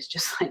Barnett, who was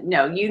just like,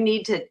 no, you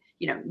need to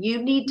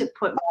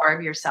put more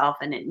of yourself,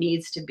 and it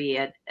needs to be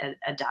a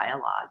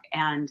dialogue.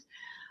 And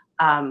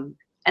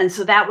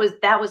so that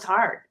was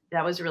hard.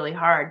 That was really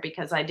hard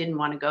because I didn't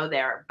want to go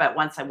there. But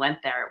once I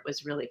went there, it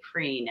was really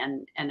freeing,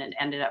 and it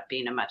ended up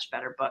being a much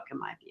better book in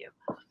my view.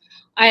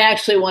 I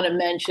actually want to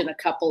mention a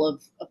couple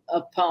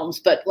of poems,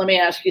 but let me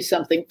ask you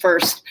something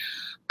first.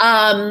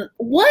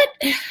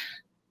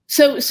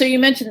 So you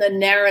mentioned the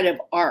narrative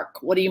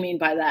arc. What do you mean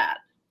by that?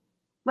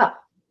 Well,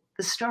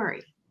 the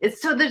story.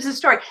 There's a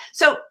story.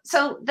 So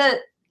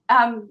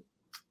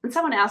and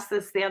someone asked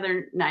this the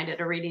other night at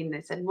a reading.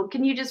 They said, well,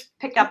 can you just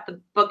pick up the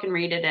book and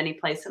read it any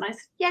place? And I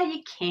said, yeah,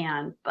 you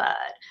can, but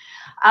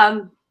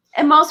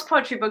in most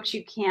poetry books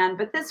you can,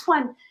 but this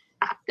one,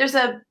 there's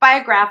a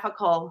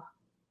biographical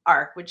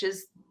arc, which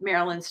is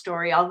Marilyn's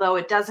story, although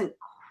it doesn't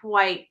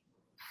quite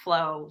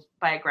flow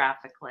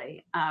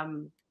biographically,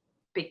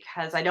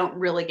 because I don't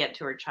really get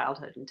to her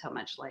childhood until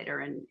much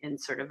later in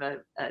sort of a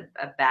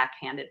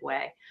backhanded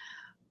way.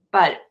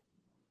 But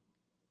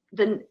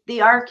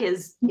the arc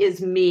is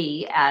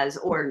me as,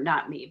 or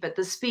not me, but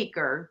the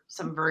speaker,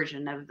 some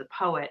version of the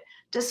poet,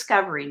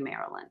 discovering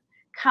Marilyn,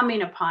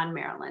 coming upon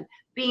Marilyn,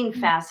 being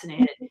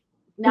fascinated,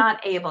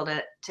 not able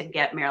to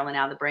get Marilyn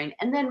out of the brain.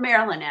 And then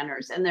Marilyn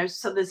enters, and there's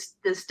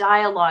this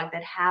dialogue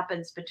that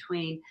happens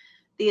between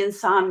the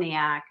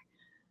insomniac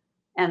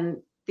and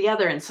the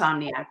other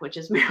insomniac, which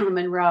is Marilyn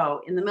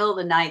Monroe. In the middle of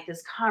the night,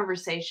 this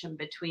conversation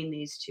between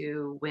these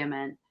two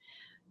women.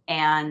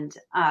 And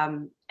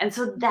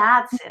so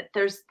that's it.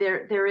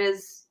 There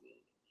is,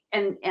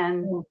 and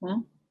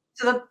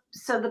so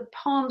the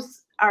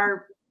poems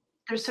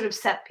they're sort of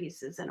set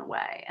pieces in a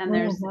way, and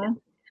there's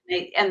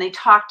they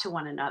talk to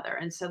one another,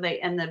 and so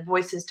the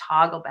voices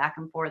toggle back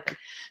and forth, and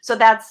so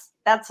that's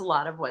a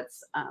lot of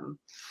what's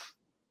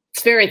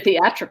it's very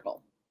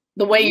theatrical.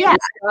 The way you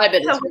describe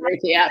it is very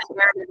theatrical.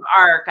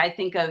 Arc. I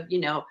think of,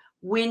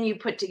 when you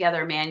put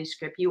together a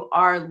manuscript, you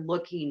are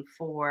looking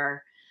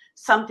for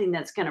something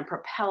that's going to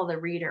propel the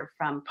reader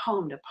from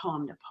poem to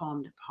poem to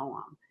poem to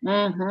poem,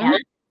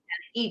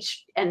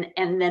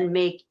 and then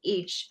make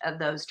each of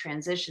those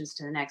transitions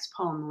to the next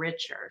poem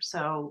richer.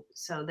 So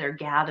they're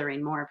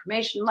gathering more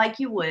information, like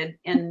you would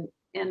in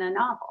a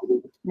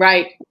novel.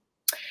 Right.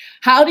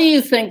 How do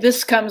you think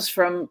this comes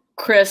from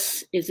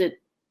Chris? Is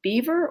it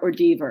Beaver or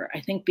Deaver?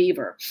 I think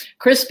Beaver.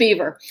 Chris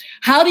Beaver.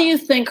 How do you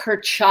think her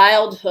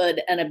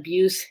childhood and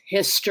abuse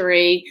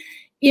history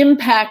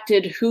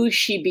impacted who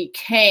she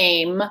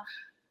became?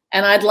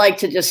 And I'd like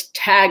to just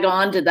tag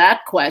on to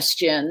that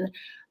question.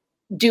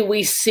 Do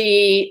we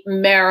see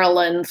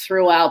Marilyn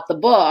throughout the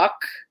book,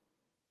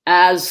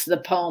 as the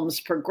poems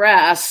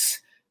progress,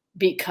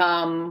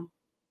 become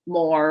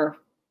more,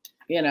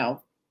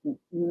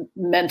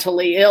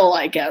 mentally ill,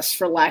 I guess,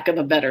 for lack of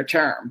a better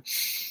term?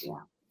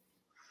 Yeah.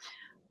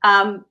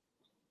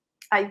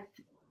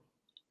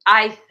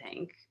 I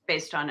think,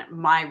 based on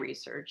my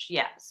research,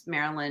 yes,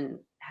 Marilyn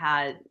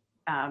had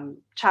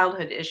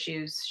childhood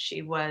issues.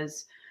 She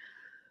was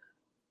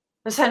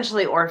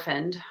essentially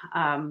orphaned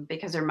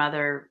because her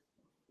mother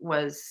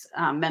was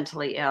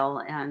mentally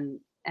ill and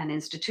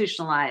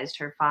institutionalized.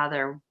 Her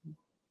father,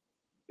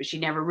 she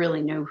never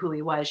really knew who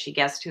he was. She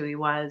guessed who he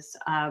was.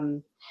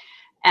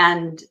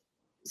 And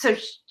so,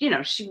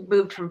 she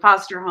moved from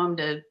foster home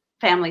to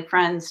family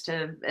friends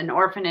to an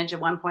orphanage at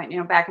one point,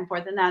 back and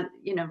forth, and that,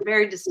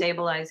 very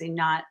destabilizing,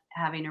 not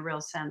having a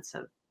real sense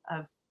of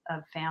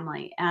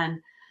family.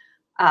 And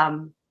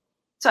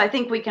so I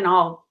think we can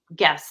all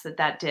guess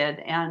that did,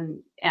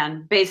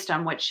 and based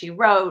on what she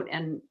wrote,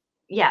 and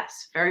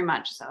yes, very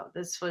much so.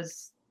 This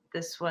was,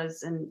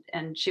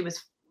 and she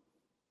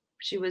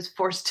was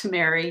forced to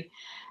marry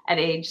at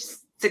age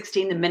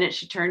 16, the minute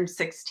she turned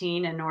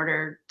 16, in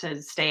order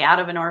to stay out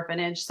of an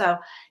orphanage. So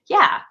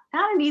yeah,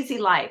 not an easy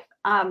life.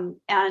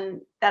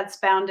 And that's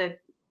bound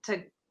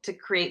to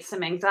create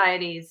some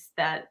anxieties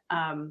that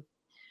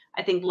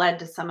I think led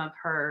to some of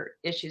her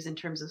issues in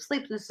terms of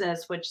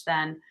sleeplessness, which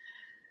then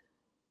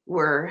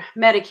were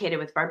medicated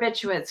with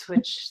barbiturates,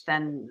 which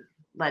then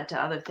led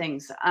to other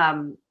things.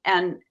 And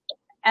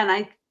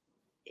I,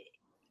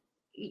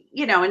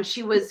 and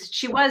she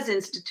was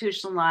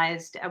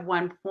institutionalized at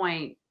one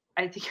point,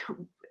 I think,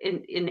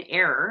 in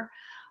error.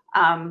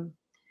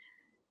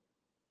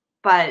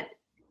 But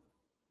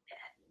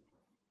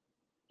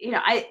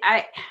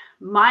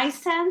my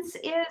sense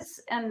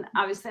is, and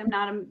obviously I'm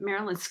not a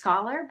Marilyn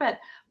scholar, but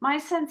my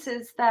sense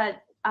is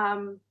that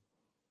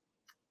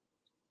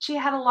she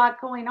had a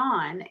lot going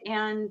on,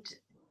 and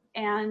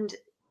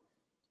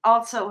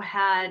also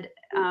had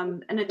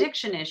an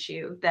addiction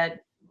issue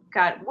that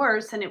got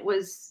worse, and it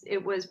was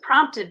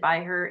prompted by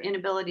her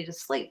inability to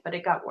sleep, but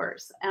it got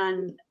worse,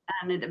 and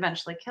it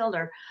eventually killed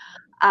her.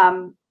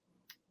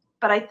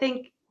 But I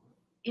think,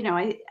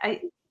 I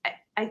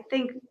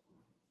think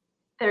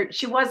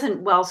she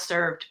wasn't well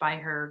served by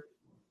her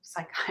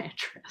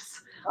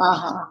psychiatrist.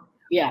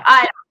 Yeah.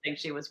 I don't think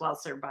she was well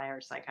served by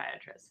her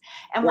psychiatrist.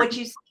 And what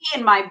you see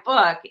in my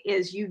book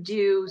is, you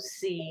do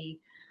see,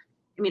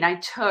 I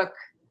took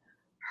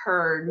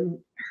her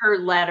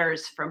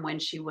letters from when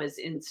she was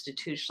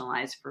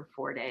institutionalized for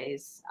 4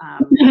 days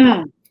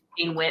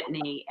in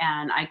Whitney,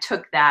 and I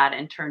took that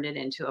and turned it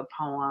into a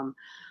poem.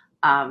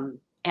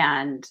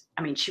 And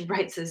she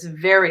writes this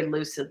very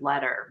lucid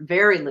letter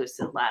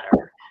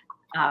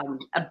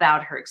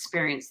about her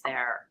experience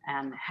there,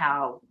 and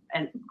how,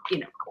 and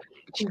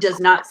she does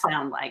not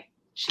sound like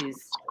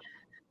she's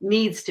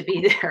needs to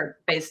be there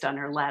based on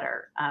her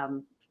letter.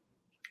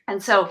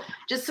 And so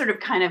just sort of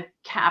kind of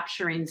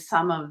capturing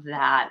some of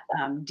that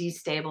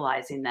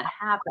destabilizing that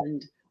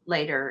happened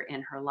later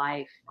in her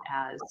life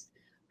as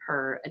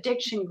her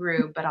addiction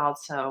grew, but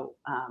also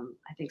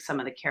I think some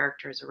of the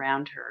characters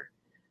around her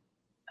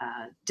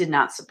did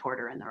not support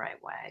her in the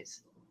right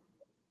ways.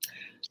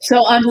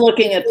 So I'm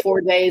looking at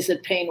 4 days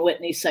at Payne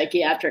Whitney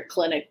Psychiatric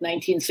Clinic,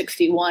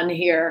 1961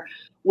 here,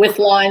 with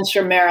lines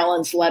from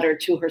Marilyn's letter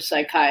to her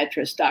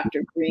psychiatrist,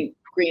 Dr.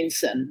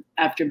 Greenson,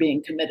 after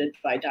being committed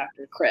by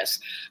Dr. Chris.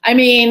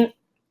 Do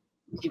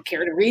you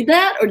care to read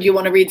that, or do you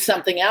want to read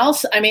something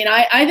else?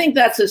 I think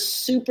that's a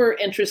super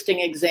interesting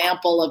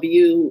example of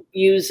you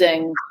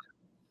using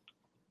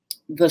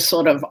the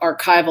sort of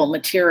archival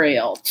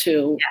material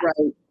to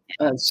write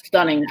a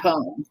stunning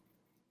poem.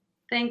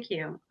 Thank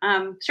you.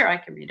 Sure, I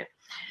can read it.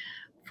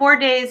 4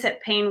 days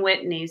at Payne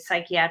Whitney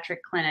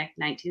Psychiatric Clinic,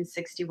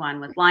 1961,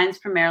 with lines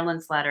from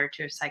Marilyn's letter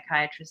to her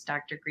psychiatrist,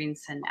 Dr.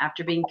 Greenson,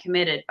 after being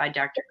committed by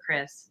Dr.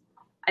 Chris.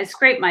 I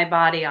scraped my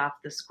body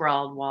off the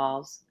scrawled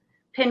walls,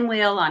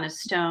 pinwheel on a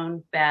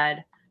stone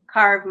bed,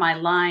 carved my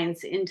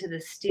lines into the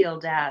steel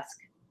desk.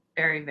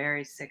 Very,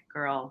 very sick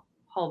girl.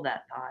 Hold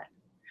that thought.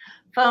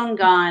 Phone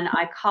gone.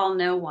 I call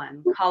no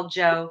one. Call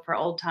Joe for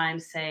old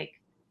time's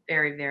sake.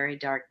 Very, very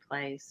dark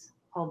place.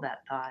 Hold that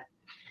thought.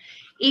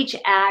 Each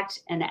act,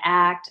 an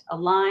act, a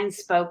line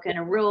spoken,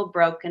 a rule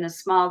broken, a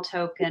small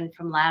token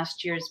from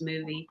last year's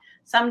movie.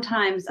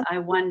 Sometimes I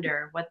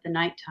wonder what the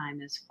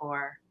nighttime is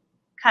for.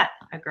 Cut,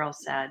 a girl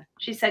said.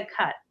 She said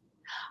cut.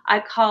 I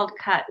called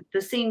cut,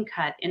 the scene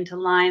cut into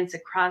lines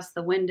across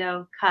the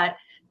window. Cut,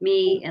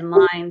 me in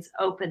lines,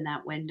 open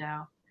that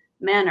window.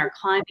 Men are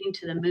climbing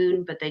to the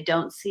moon, but they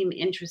don't seem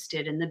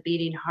interested in the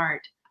beating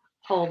heart.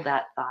 Hold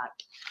that thought.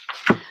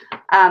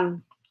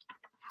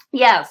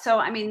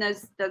 So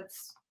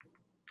that's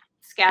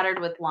scattered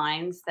with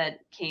lines that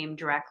came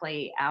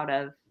directly out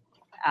of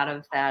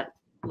that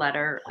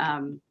letter,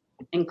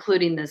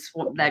 including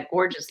that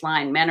gorgeous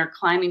line: men are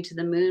climbing to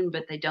the moon,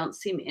 but they don't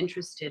seem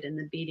interested in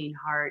the beating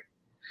heart.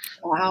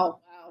 Wow,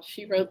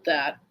 she wrote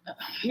that.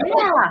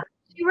 Yeah,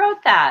 she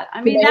wrote that.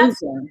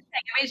 That's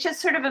it's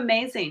just sort of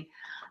amazing.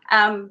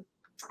 And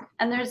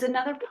there's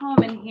another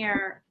poem in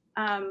here,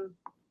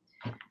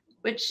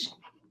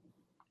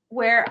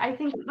 where I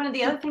think one of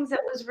the other things that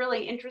was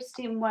really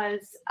interesting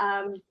was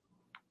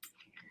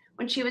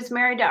when she was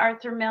married to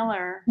Arthur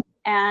Miller,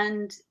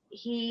 and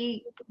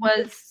he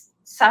was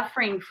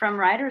suffering from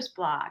writer's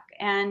block,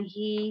 and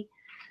he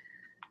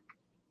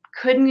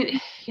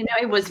couldn't, he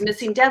was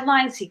missing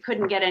deadlines. He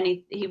couldn't get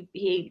any,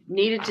 he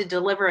needed to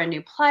deliver a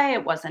new play.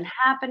 It wasn't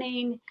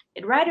happening.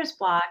 It writer's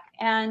block.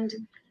 And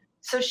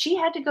so she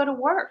had to go to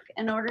work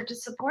in order to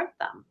support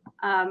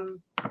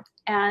them.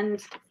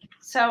 And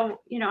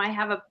so, I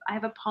have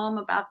a poem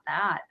about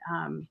that.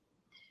 Can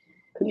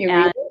you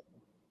read it?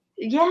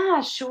 Yeah,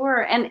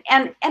 sure. And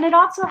it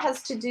also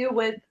has to do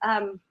with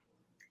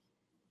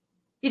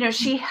you know,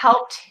 she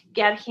helped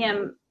get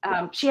him,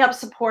 she helped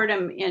support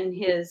him in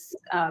his,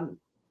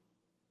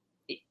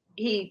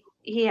 he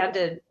had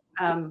to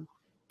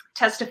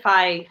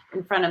testify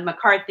in front of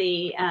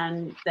McCarthy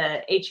and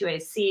the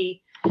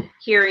HUAC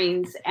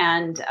hearings,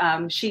 and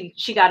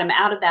she got him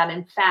out of that.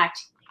 In fact,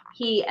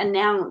 he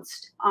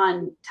announced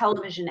on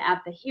television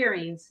at the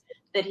hearings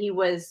that he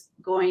was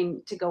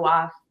going to go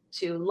off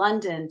to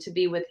London to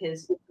be with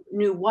his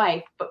new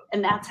wife,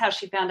 and that's how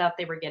she found out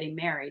they were getting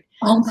married.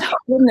 Oh my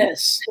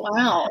goodness!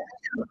 Wow.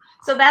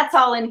 So that's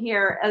all in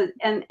here,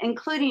 and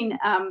including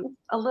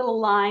a little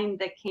line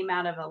that came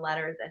out of a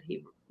letter that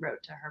he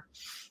wrote to her.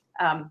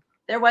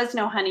 There was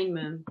no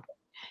honeymoon.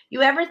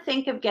 You ever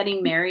think of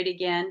getting married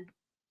again?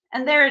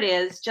 And there it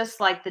is, just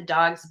like the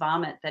dog's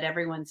vomit that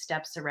everyone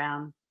steps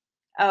around.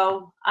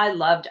 Oh, I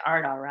loved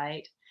Art, all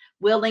right.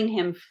 Willing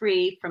him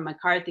free from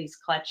McCarthy's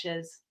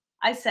clutches.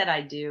 I said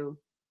I do.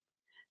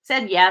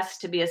 Said yes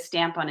to be a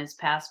stamp on his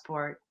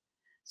passport.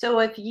 So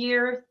if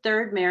your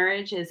third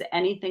marriage is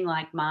anything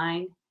like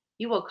mine,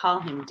 you will call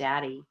him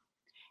Daddy.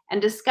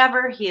 And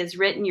discover he has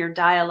written your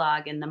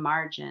dialogue in the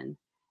margin.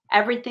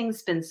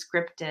 Everything's been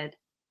scripted.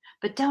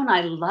 But don't I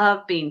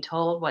love being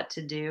told what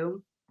to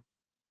do?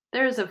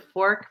 There's a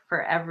fork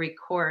for every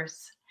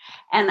course.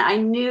 And I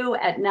knew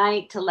at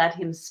night to let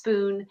him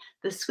spoon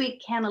the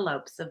sweet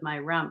cantaloupes of my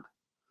rump.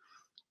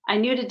 I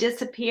knew to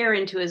disappear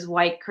into his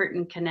white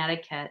curtained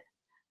Connecticut,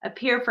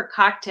 appear for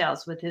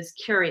cocktails with his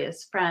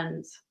curious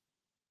friends.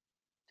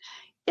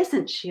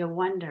 Isn't she a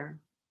wonder?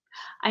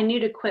 I knew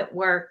to quit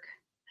work,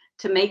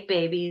 to make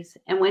babies,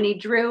 and when he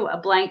drew a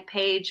blank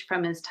page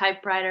from his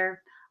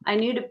typewriter, I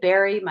knew to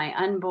bury my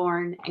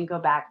unborn and go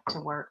back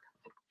to work.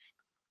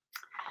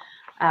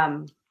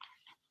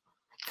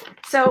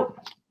 So,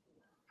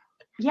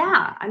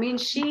 yeah, I mean,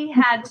 she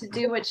had to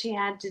do what she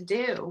had to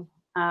do.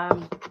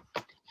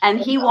 And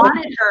he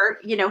wanted her,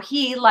 you know,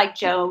 he, like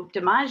Joe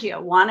DiMaggio,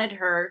 wanted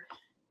her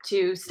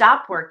to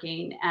stop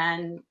working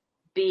and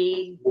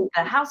be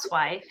the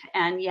housewife,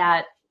 and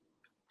yet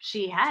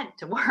she had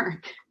to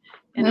work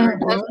in order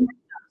to,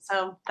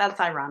 so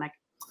that's ironic.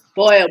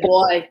 Boy, oh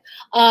boy.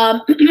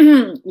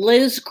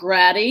 Liz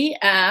Grady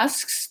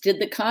asks, did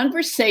the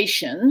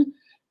conversation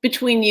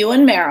between you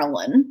and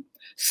Marilyn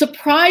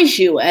surprise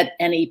you at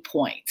any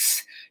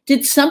points?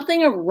 Did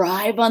something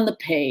arrive on the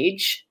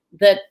page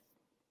that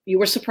you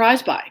were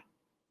surprised by?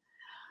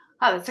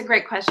 Oh, that's a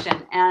great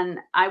question. And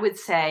I would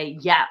say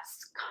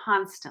yes,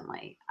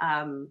 constantly.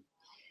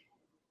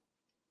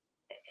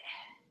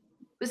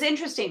 It was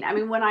interesting. I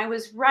mean, when I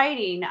was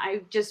writing,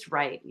 I just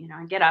write, you know,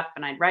 I'd get up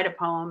and I'd write a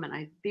poem and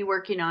I'd be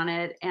working on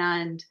it.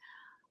 And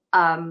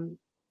I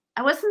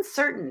wasn't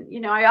certain, you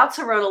know, I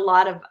also wrote a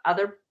lot of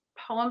other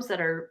poems that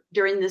are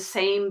during the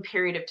same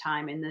period of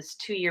time, in this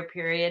 2-year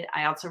period.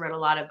 I also wrote a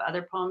lot of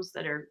other poems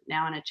that are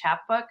now in a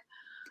chapbook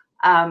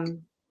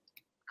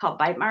called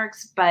Bite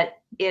Marks. But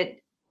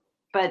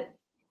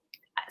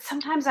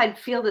sometimes I'd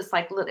feel this,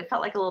 like, it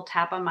felt like a little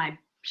tap on my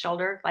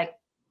shoulder, like,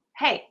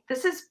 hey,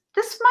 this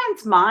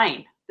mine's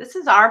mine. This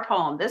is our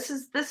poem. This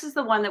is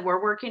the one that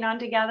we're working on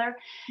together.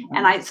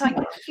 And I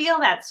could feel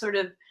that sort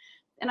of,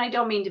 and I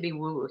don't mean to be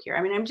woo-woo here.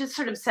 I mean, I'm just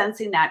sort of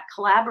sensing that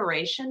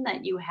collaboration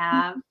that you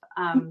have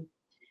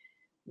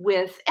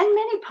with, and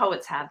many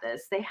poets have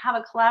this, they have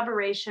a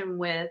collaboration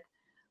with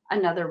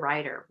another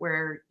writer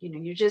where, you know,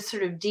 you're just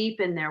sort of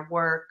deep in their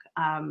work.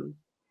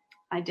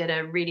 I did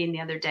a reading the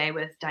other day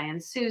with Diane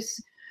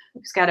Seuss,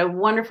 who's got a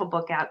wonderful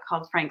book out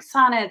called Frank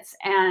Sonnets.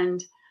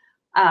 And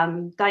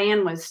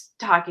Diane was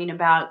talking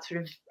about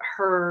sort of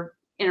her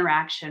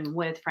interaction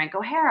with Frank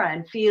O'Hara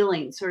and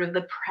feeling sort of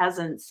the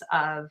presence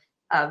of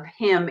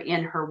him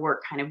in her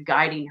work, kind of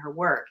guiding her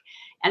work.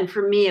 And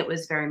for me, it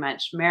was very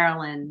much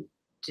Marilyn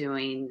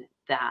doing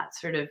that,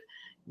 sort of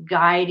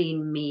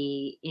guiding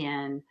me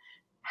in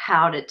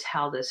how to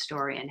tell this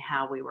story and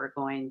how we were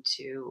going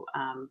to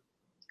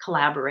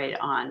collaborate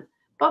on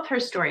both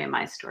her story and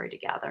my story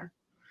together.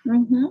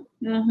 Mm-hmm.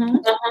 Mm-hmm.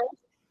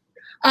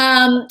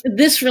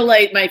 This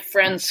relate, my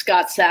friend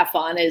Scott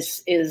Saffon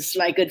is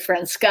my good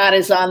friend. Scott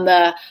is on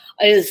the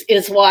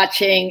is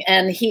watching,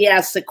 and he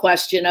asked the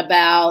question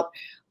about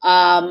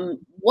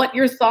what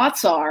your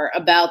thoughts are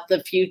about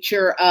the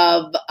future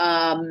of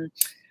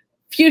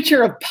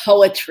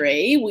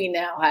poetry. We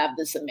now have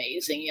this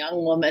amazing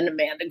young woman,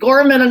 Amanda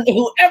Gorman,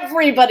 who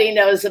everybody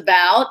knows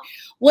about.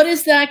 What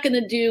is that going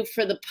to do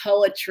for the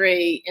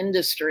poetry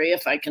industry,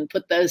 if I can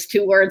put those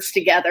two words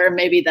together?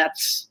 Maybe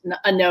that's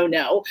a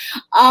no-no.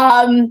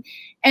 Also,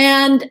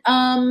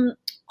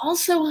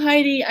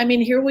 Heidi, I mean,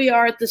 here we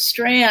are at the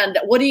Strand.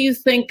 What do you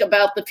think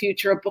about the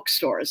future of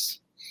bookstores?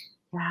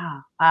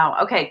 Yeah. Wow.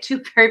 Okay.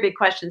 2 very big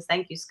questions.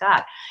 Thank you,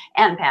 Scott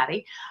and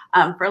Patty,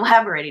 for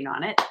elaborating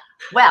on it.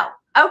 Well,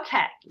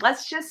 okay.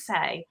 Let's just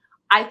say,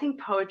 I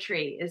think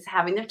poetry is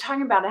they're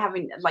talking about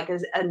having like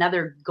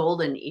another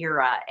golden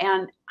era.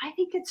 And I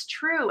think it's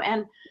true.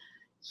 And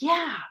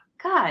yeah,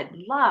 God,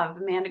 love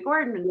Amanda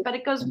Gorman. But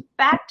it goes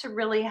back to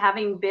really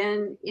having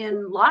been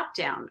in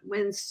lockdown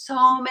when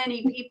so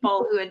many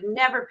people who had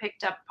never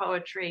picked up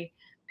poetry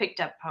picked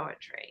up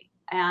poetry.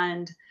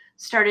 And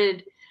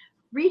started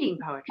reading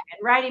poetry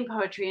and writing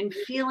poetry and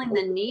feeling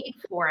the need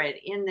for it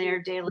in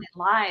their daily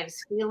lives,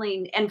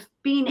 feeling and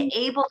being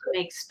able to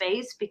make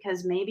space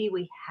because maybe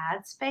we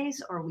had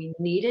space or we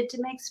needed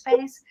to make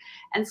space.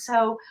 And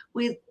so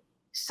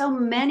so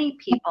many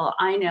people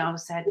I know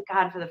said,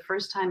 God, for the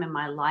first time in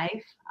my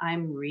life,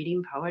 I'm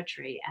reading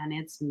poetry and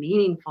it's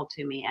meaningful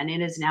to me and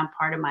it is now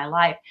part of my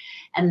life.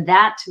 And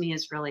that to me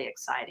is really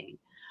exciting,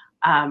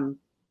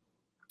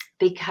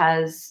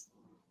 because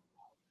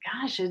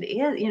gosh, it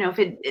is, you know,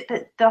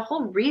 the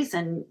whole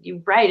reason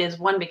you write is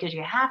one, because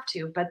you have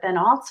to, but then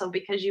also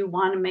because you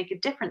want to make a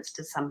difference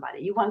to somebody.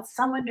 You want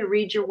someone to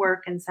read your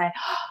work and say,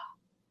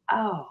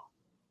 oh,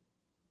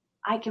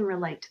 I can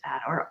relate to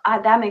that, or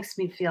that makes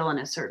me feel in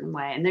a certain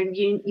way. And then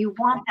you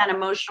want that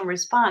emotional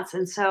response.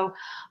 And so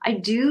I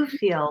do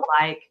feel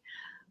like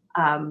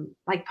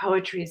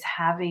poetry is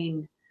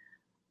having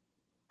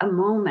a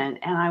moment,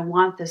 and I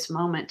want this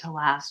moment to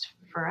last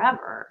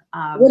forever.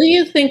 What do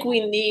you think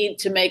we need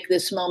to make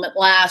this moment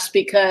last?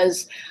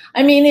 Because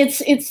I mean,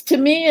 it's to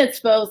me, it's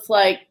both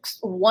like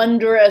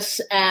wondrous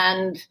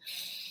and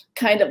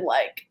kind of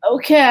like,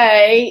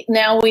 okay,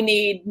 now we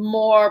need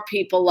more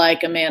people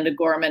like Amanda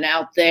Gorman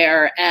out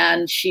there,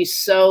 and she's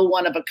so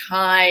one of a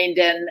kind.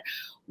 And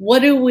what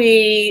do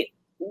we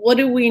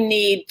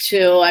need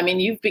to, I mean,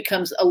 you've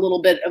become a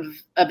little bit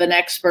of an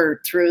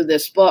expert through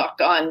this book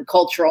on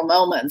cultural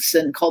moments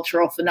and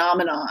cultural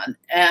phenomenon.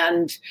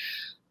 And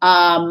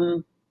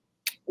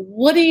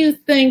what do you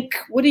think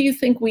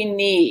we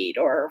need,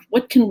 or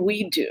what can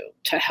we do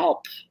to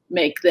help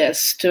make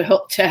this, to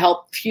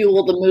help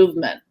fuel the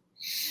movement?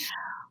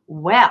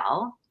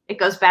 Well, it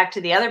goes back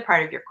to the other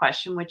part of your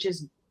question, which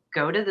is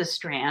go to the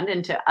Strand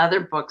and to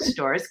other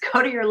bookstores,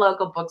 go to your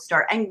local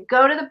bookstore and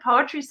go to the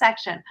poetry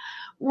section.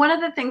 One of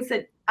the things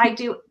that I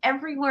do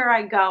everywhere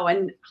I go,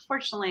 and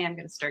fortunately I'm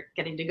going to start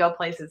getting to go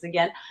places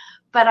again,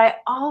 but I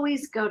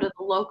always go to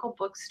the local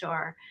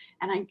bookstore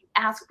and I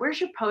ask,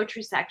 where's your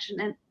poetry section?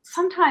 And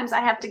sometimes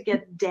I have to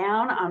get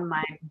down on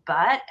my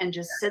butt and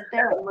just sit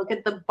there and look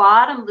at the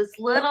bottom, this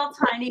little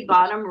tiny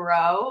bottom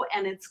row,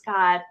 and it's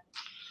got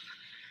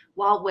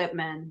Walt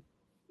Whitman,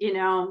 you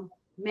know,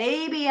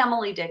 maybe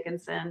Emily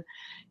Dickinson,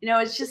 you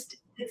know,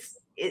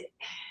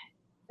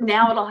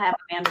 now it'll have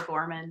Amanda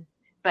Gorman,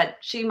 but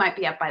she might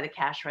be up by the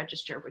cash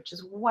register, which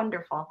is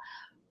wonderful.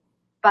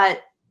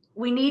 But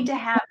we need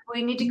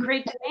to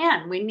create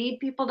demand. We need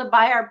people to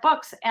buy our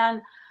books.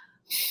 And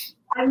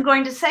I'm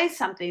going to say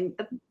something.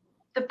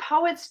 The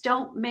poets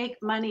don't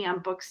make money on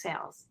book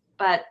sales,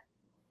 but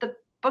the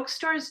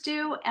bookstores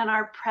do and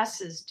our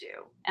presses do.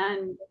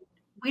 And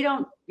we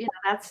don't, you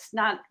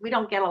know, we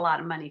don't get a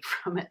lot of money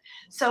from it.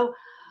 So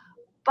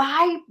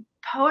buy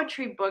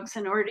poetry books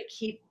in order to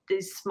keep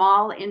these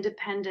small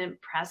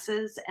independent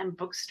presses and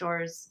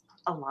bookstores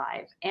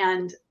alive.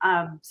 And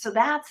so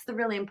that's the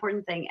really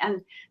important thing.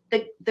 And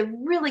the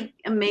really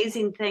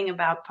amazing thing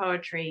about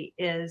poetry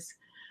is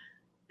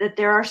that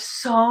there are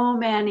so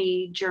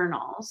many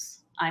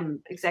journals.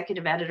 I'm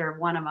executive editor of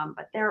one of them,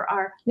 but there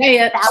are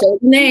so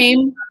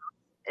name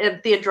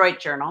the Adroit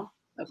Journal.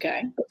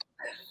 Okay.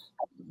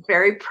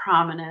 Very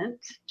prominent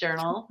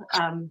journal,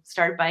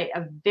 started by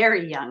a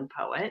very young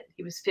poet.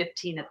 He was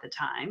 15 at the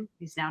time.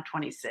 He's now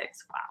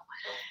 26. Wow,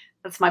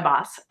 that's my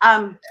boss.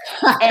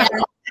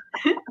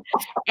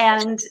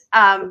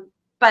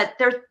 But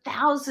there are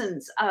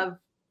thousands of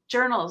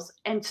journals,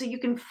 and so you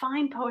can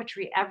find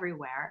poetry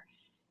everywhere.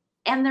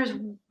 And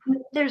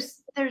there's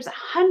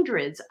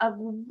hundreds of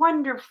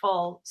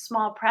wonderful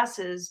small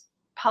presses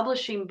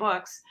publishing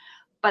books,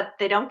 but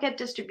they don't get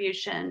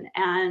distribution,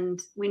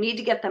 and we need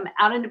to get them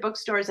out into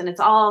bookstores, and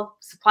it's all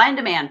supply and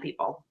demand,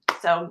 people.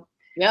 So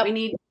yep.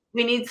 we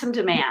need some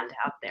demand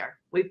out there.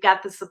 We've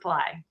got the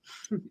supply.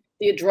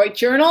 The Adroit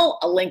Journal,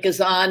 a link is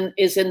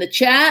in the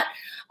chat.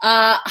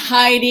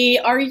 Heidi,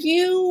 are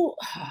you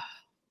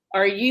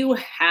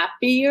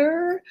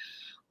happier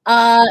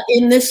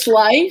in this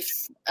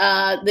life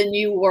than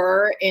you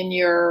were in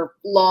your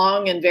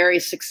long and very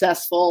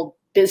successful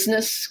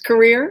business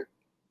career?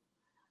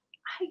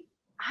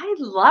 I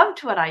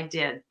loved what I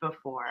did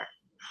before,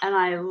 and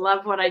I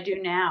love what I do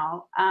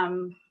now.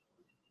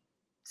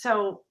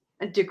 So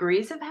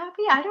degrees of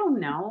happy, I don't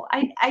know.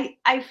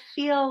 I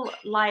feel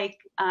like,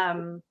 I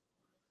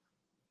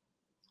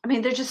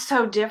mean, they're just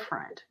so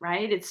different,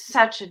 right? It's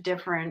such a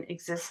different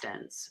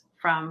existence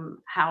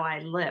from how I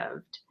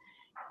lived,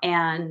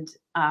 and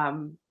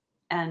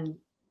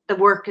the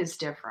work is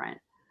different.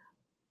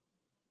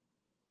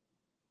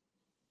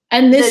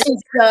 And this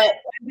is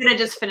I'm going to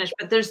just finish,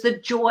 but there's the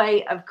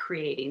joy of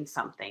creating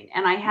something.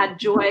 And I had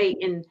joy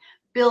in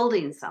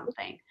building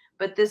something,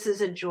 but this is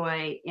a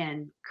joy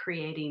in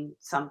creating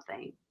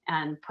something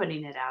and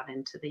putting it out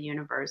into the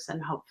universe.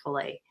 And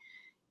hopefully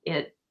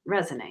it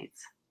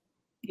resonates.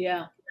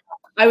 Yeah.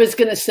 I was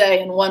going to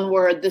say in one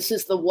word, this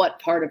is the what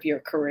part of your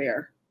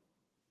career?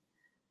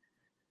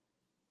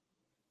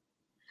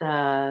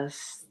 The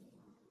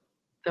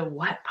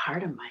what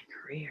part of my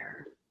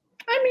career?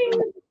 I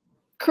mean,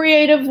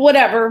 creative,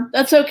 whatever.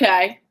 That's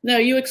okay. No,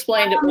 you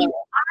explained it well.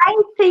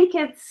 I think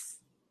it's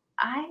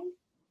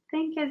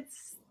think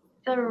it's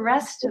the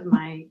rest of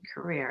my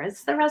career.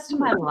 It's the rest of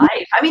my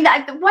life. I mean,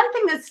 the one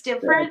thing that's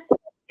different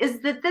is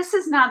that this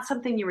is not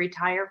something you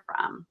retire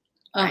from.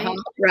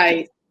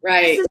 Right?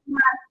 Right. This is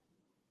not,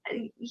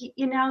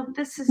 you know,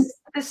 this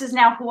is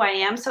now who I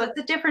am. So it's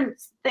a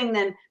different thing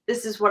than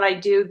this is what I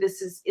do.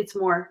 It's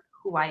more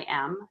who I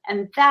am.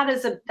 And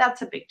that's a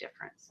big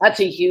difference. That's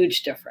a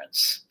huge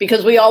difference,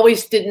 because we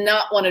always did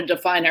not want to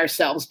define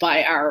ourselves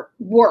by our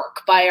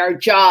work, by our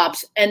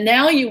jobs. And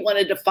now you want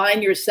to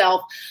define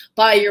yourself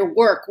by your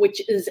work,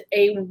 which is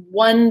a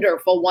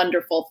wonderful,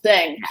 wonderful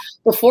thing.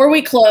 Before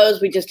we close,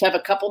 we just have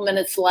a couple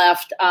minutes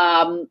left.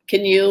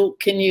 Can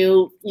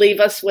you leave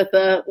us with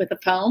a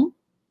poem?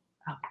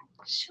 Oh,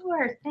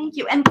 sure. Thank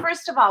you. And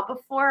first of all,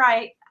 before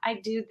I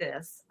do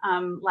this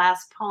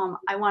last poem,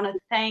 I want to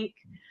thank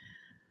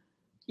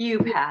you,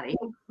 Pattie,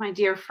 my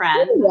dear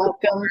friend. You're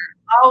welcome.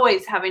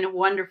 Always having a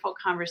wonderful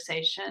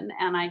conversation,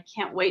 and I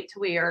can't wait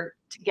till we are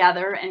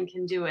together and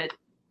can do it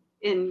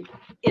in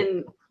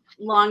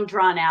long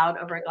drawn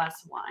out over a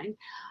glass of wine.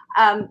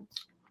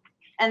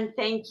 And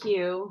thank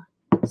you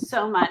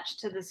so much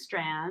to the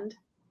Strand,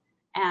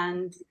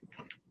 and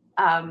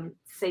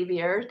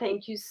Xavier,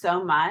 thank you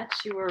so much.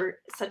 You were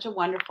such a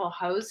wonderful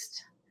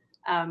host.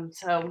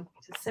 So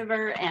to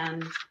Siver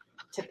and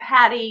to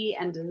Pattie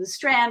and to the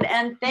Strand,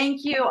 and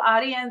thank you,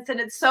 audience. And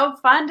it's so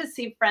fun to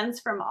see friends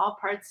from all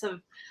parts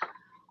of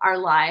our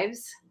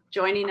lives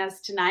joining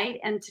us tonight,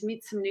 and to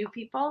meet some new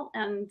people.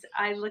 And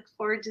I look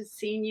forward to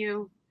seeing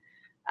you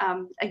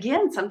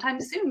again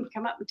sometime soon.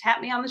 Come up and tap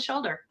me on the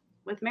shoulder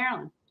with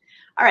Marilyn.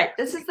 All right,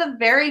 this is the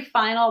very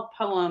final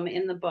poem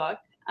in the book,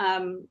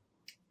 and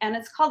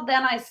it's called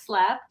Then I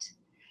Slept.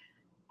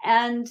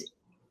 And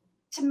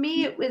to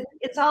me,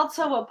 it's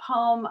also a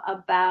poem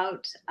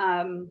about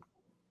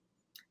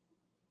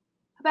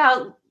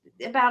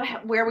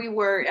where we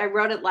were. I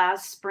wrote it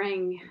last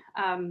spring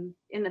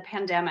in the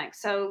pandemic.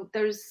 So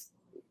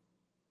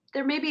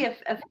there may be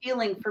a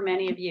feeling for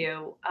many of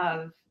you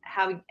of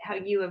how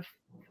you have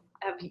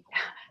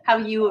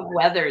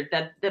weathered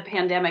the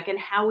pandemic, and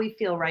how we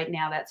feel right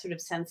now, that sort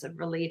of sense of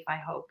relief, I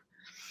hope.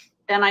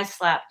 Then I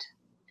slept.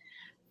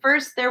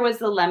 First, there was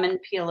the lemon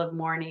peel of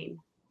morning.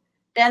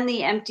 Then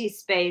the empty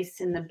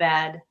space in the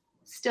bed,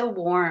 still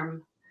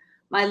warm,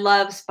 my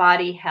love's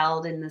body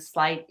held in the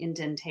slight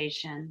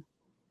indentation.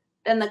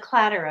 Then the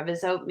clatter of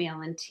his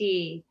oatmeal and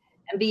tea,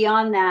 and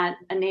beyond that,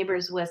 a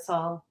neighbor's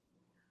whistle,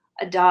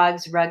 a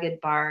dog's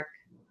rugged bark,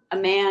 a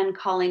man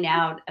calling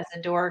out as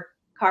a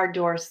car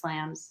door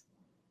slams.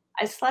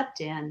 I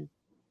slept in,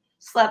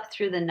 slept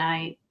through the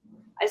night.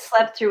 I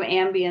slept through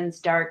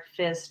Ambien's dark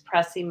fist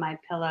pressing my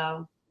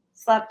pillow,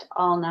 slept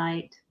all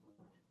night.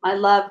 My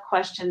love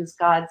questions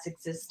God's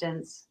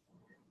existence,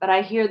 but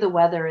I hear the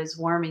weather is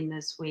warming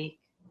this week.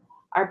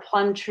 Our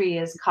plum tree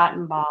is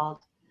cotton-balled.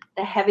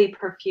 The heavy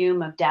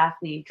perfume of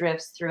Daphne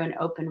drifts through an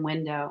open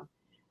window,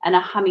 and a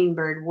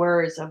hummingbird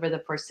whirs over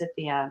the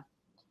forsythia.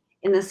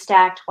 In the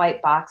stacked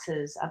white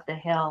boxes up the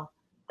hill,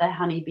 the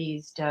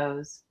honeybees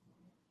doze.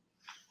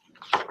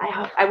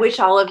 I wish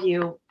all of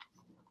you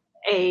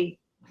a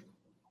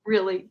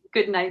really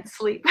good night's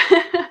sleep.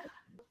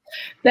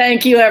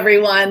 Thank you,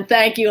 everyone.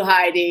 Thank you,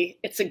 Heidi.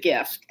 It's a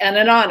gift and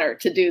an honor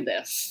to do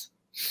this.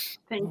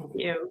 Thank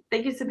you.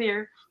 Thank you,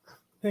 Sabir.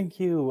 Thank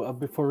you.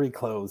 Before we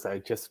close, I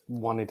just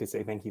wanted to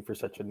say thank you for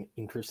such an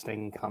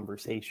interesting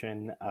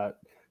conversation.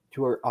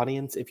 To our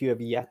audience, if you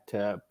have yet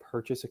to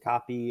purchase a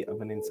copy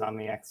of an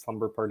Insomniac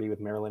Slumber Party with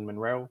Marilyn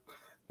Monroe,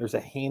 there's a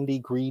handy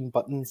green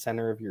button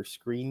center of your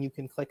screen you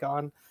can click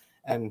on,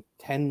 and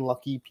 10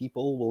 lucky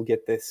people will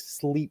get this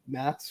sleep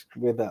mask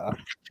with a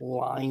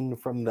line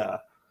from the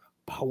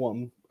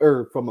poem,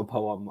 or from a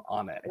poem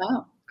on it.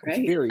 Oh, great.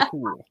 It's very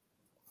cool.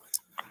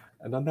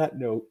 And on that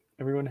note,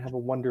 everyone have a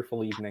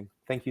wonderful evening.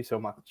 Thank you so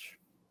much.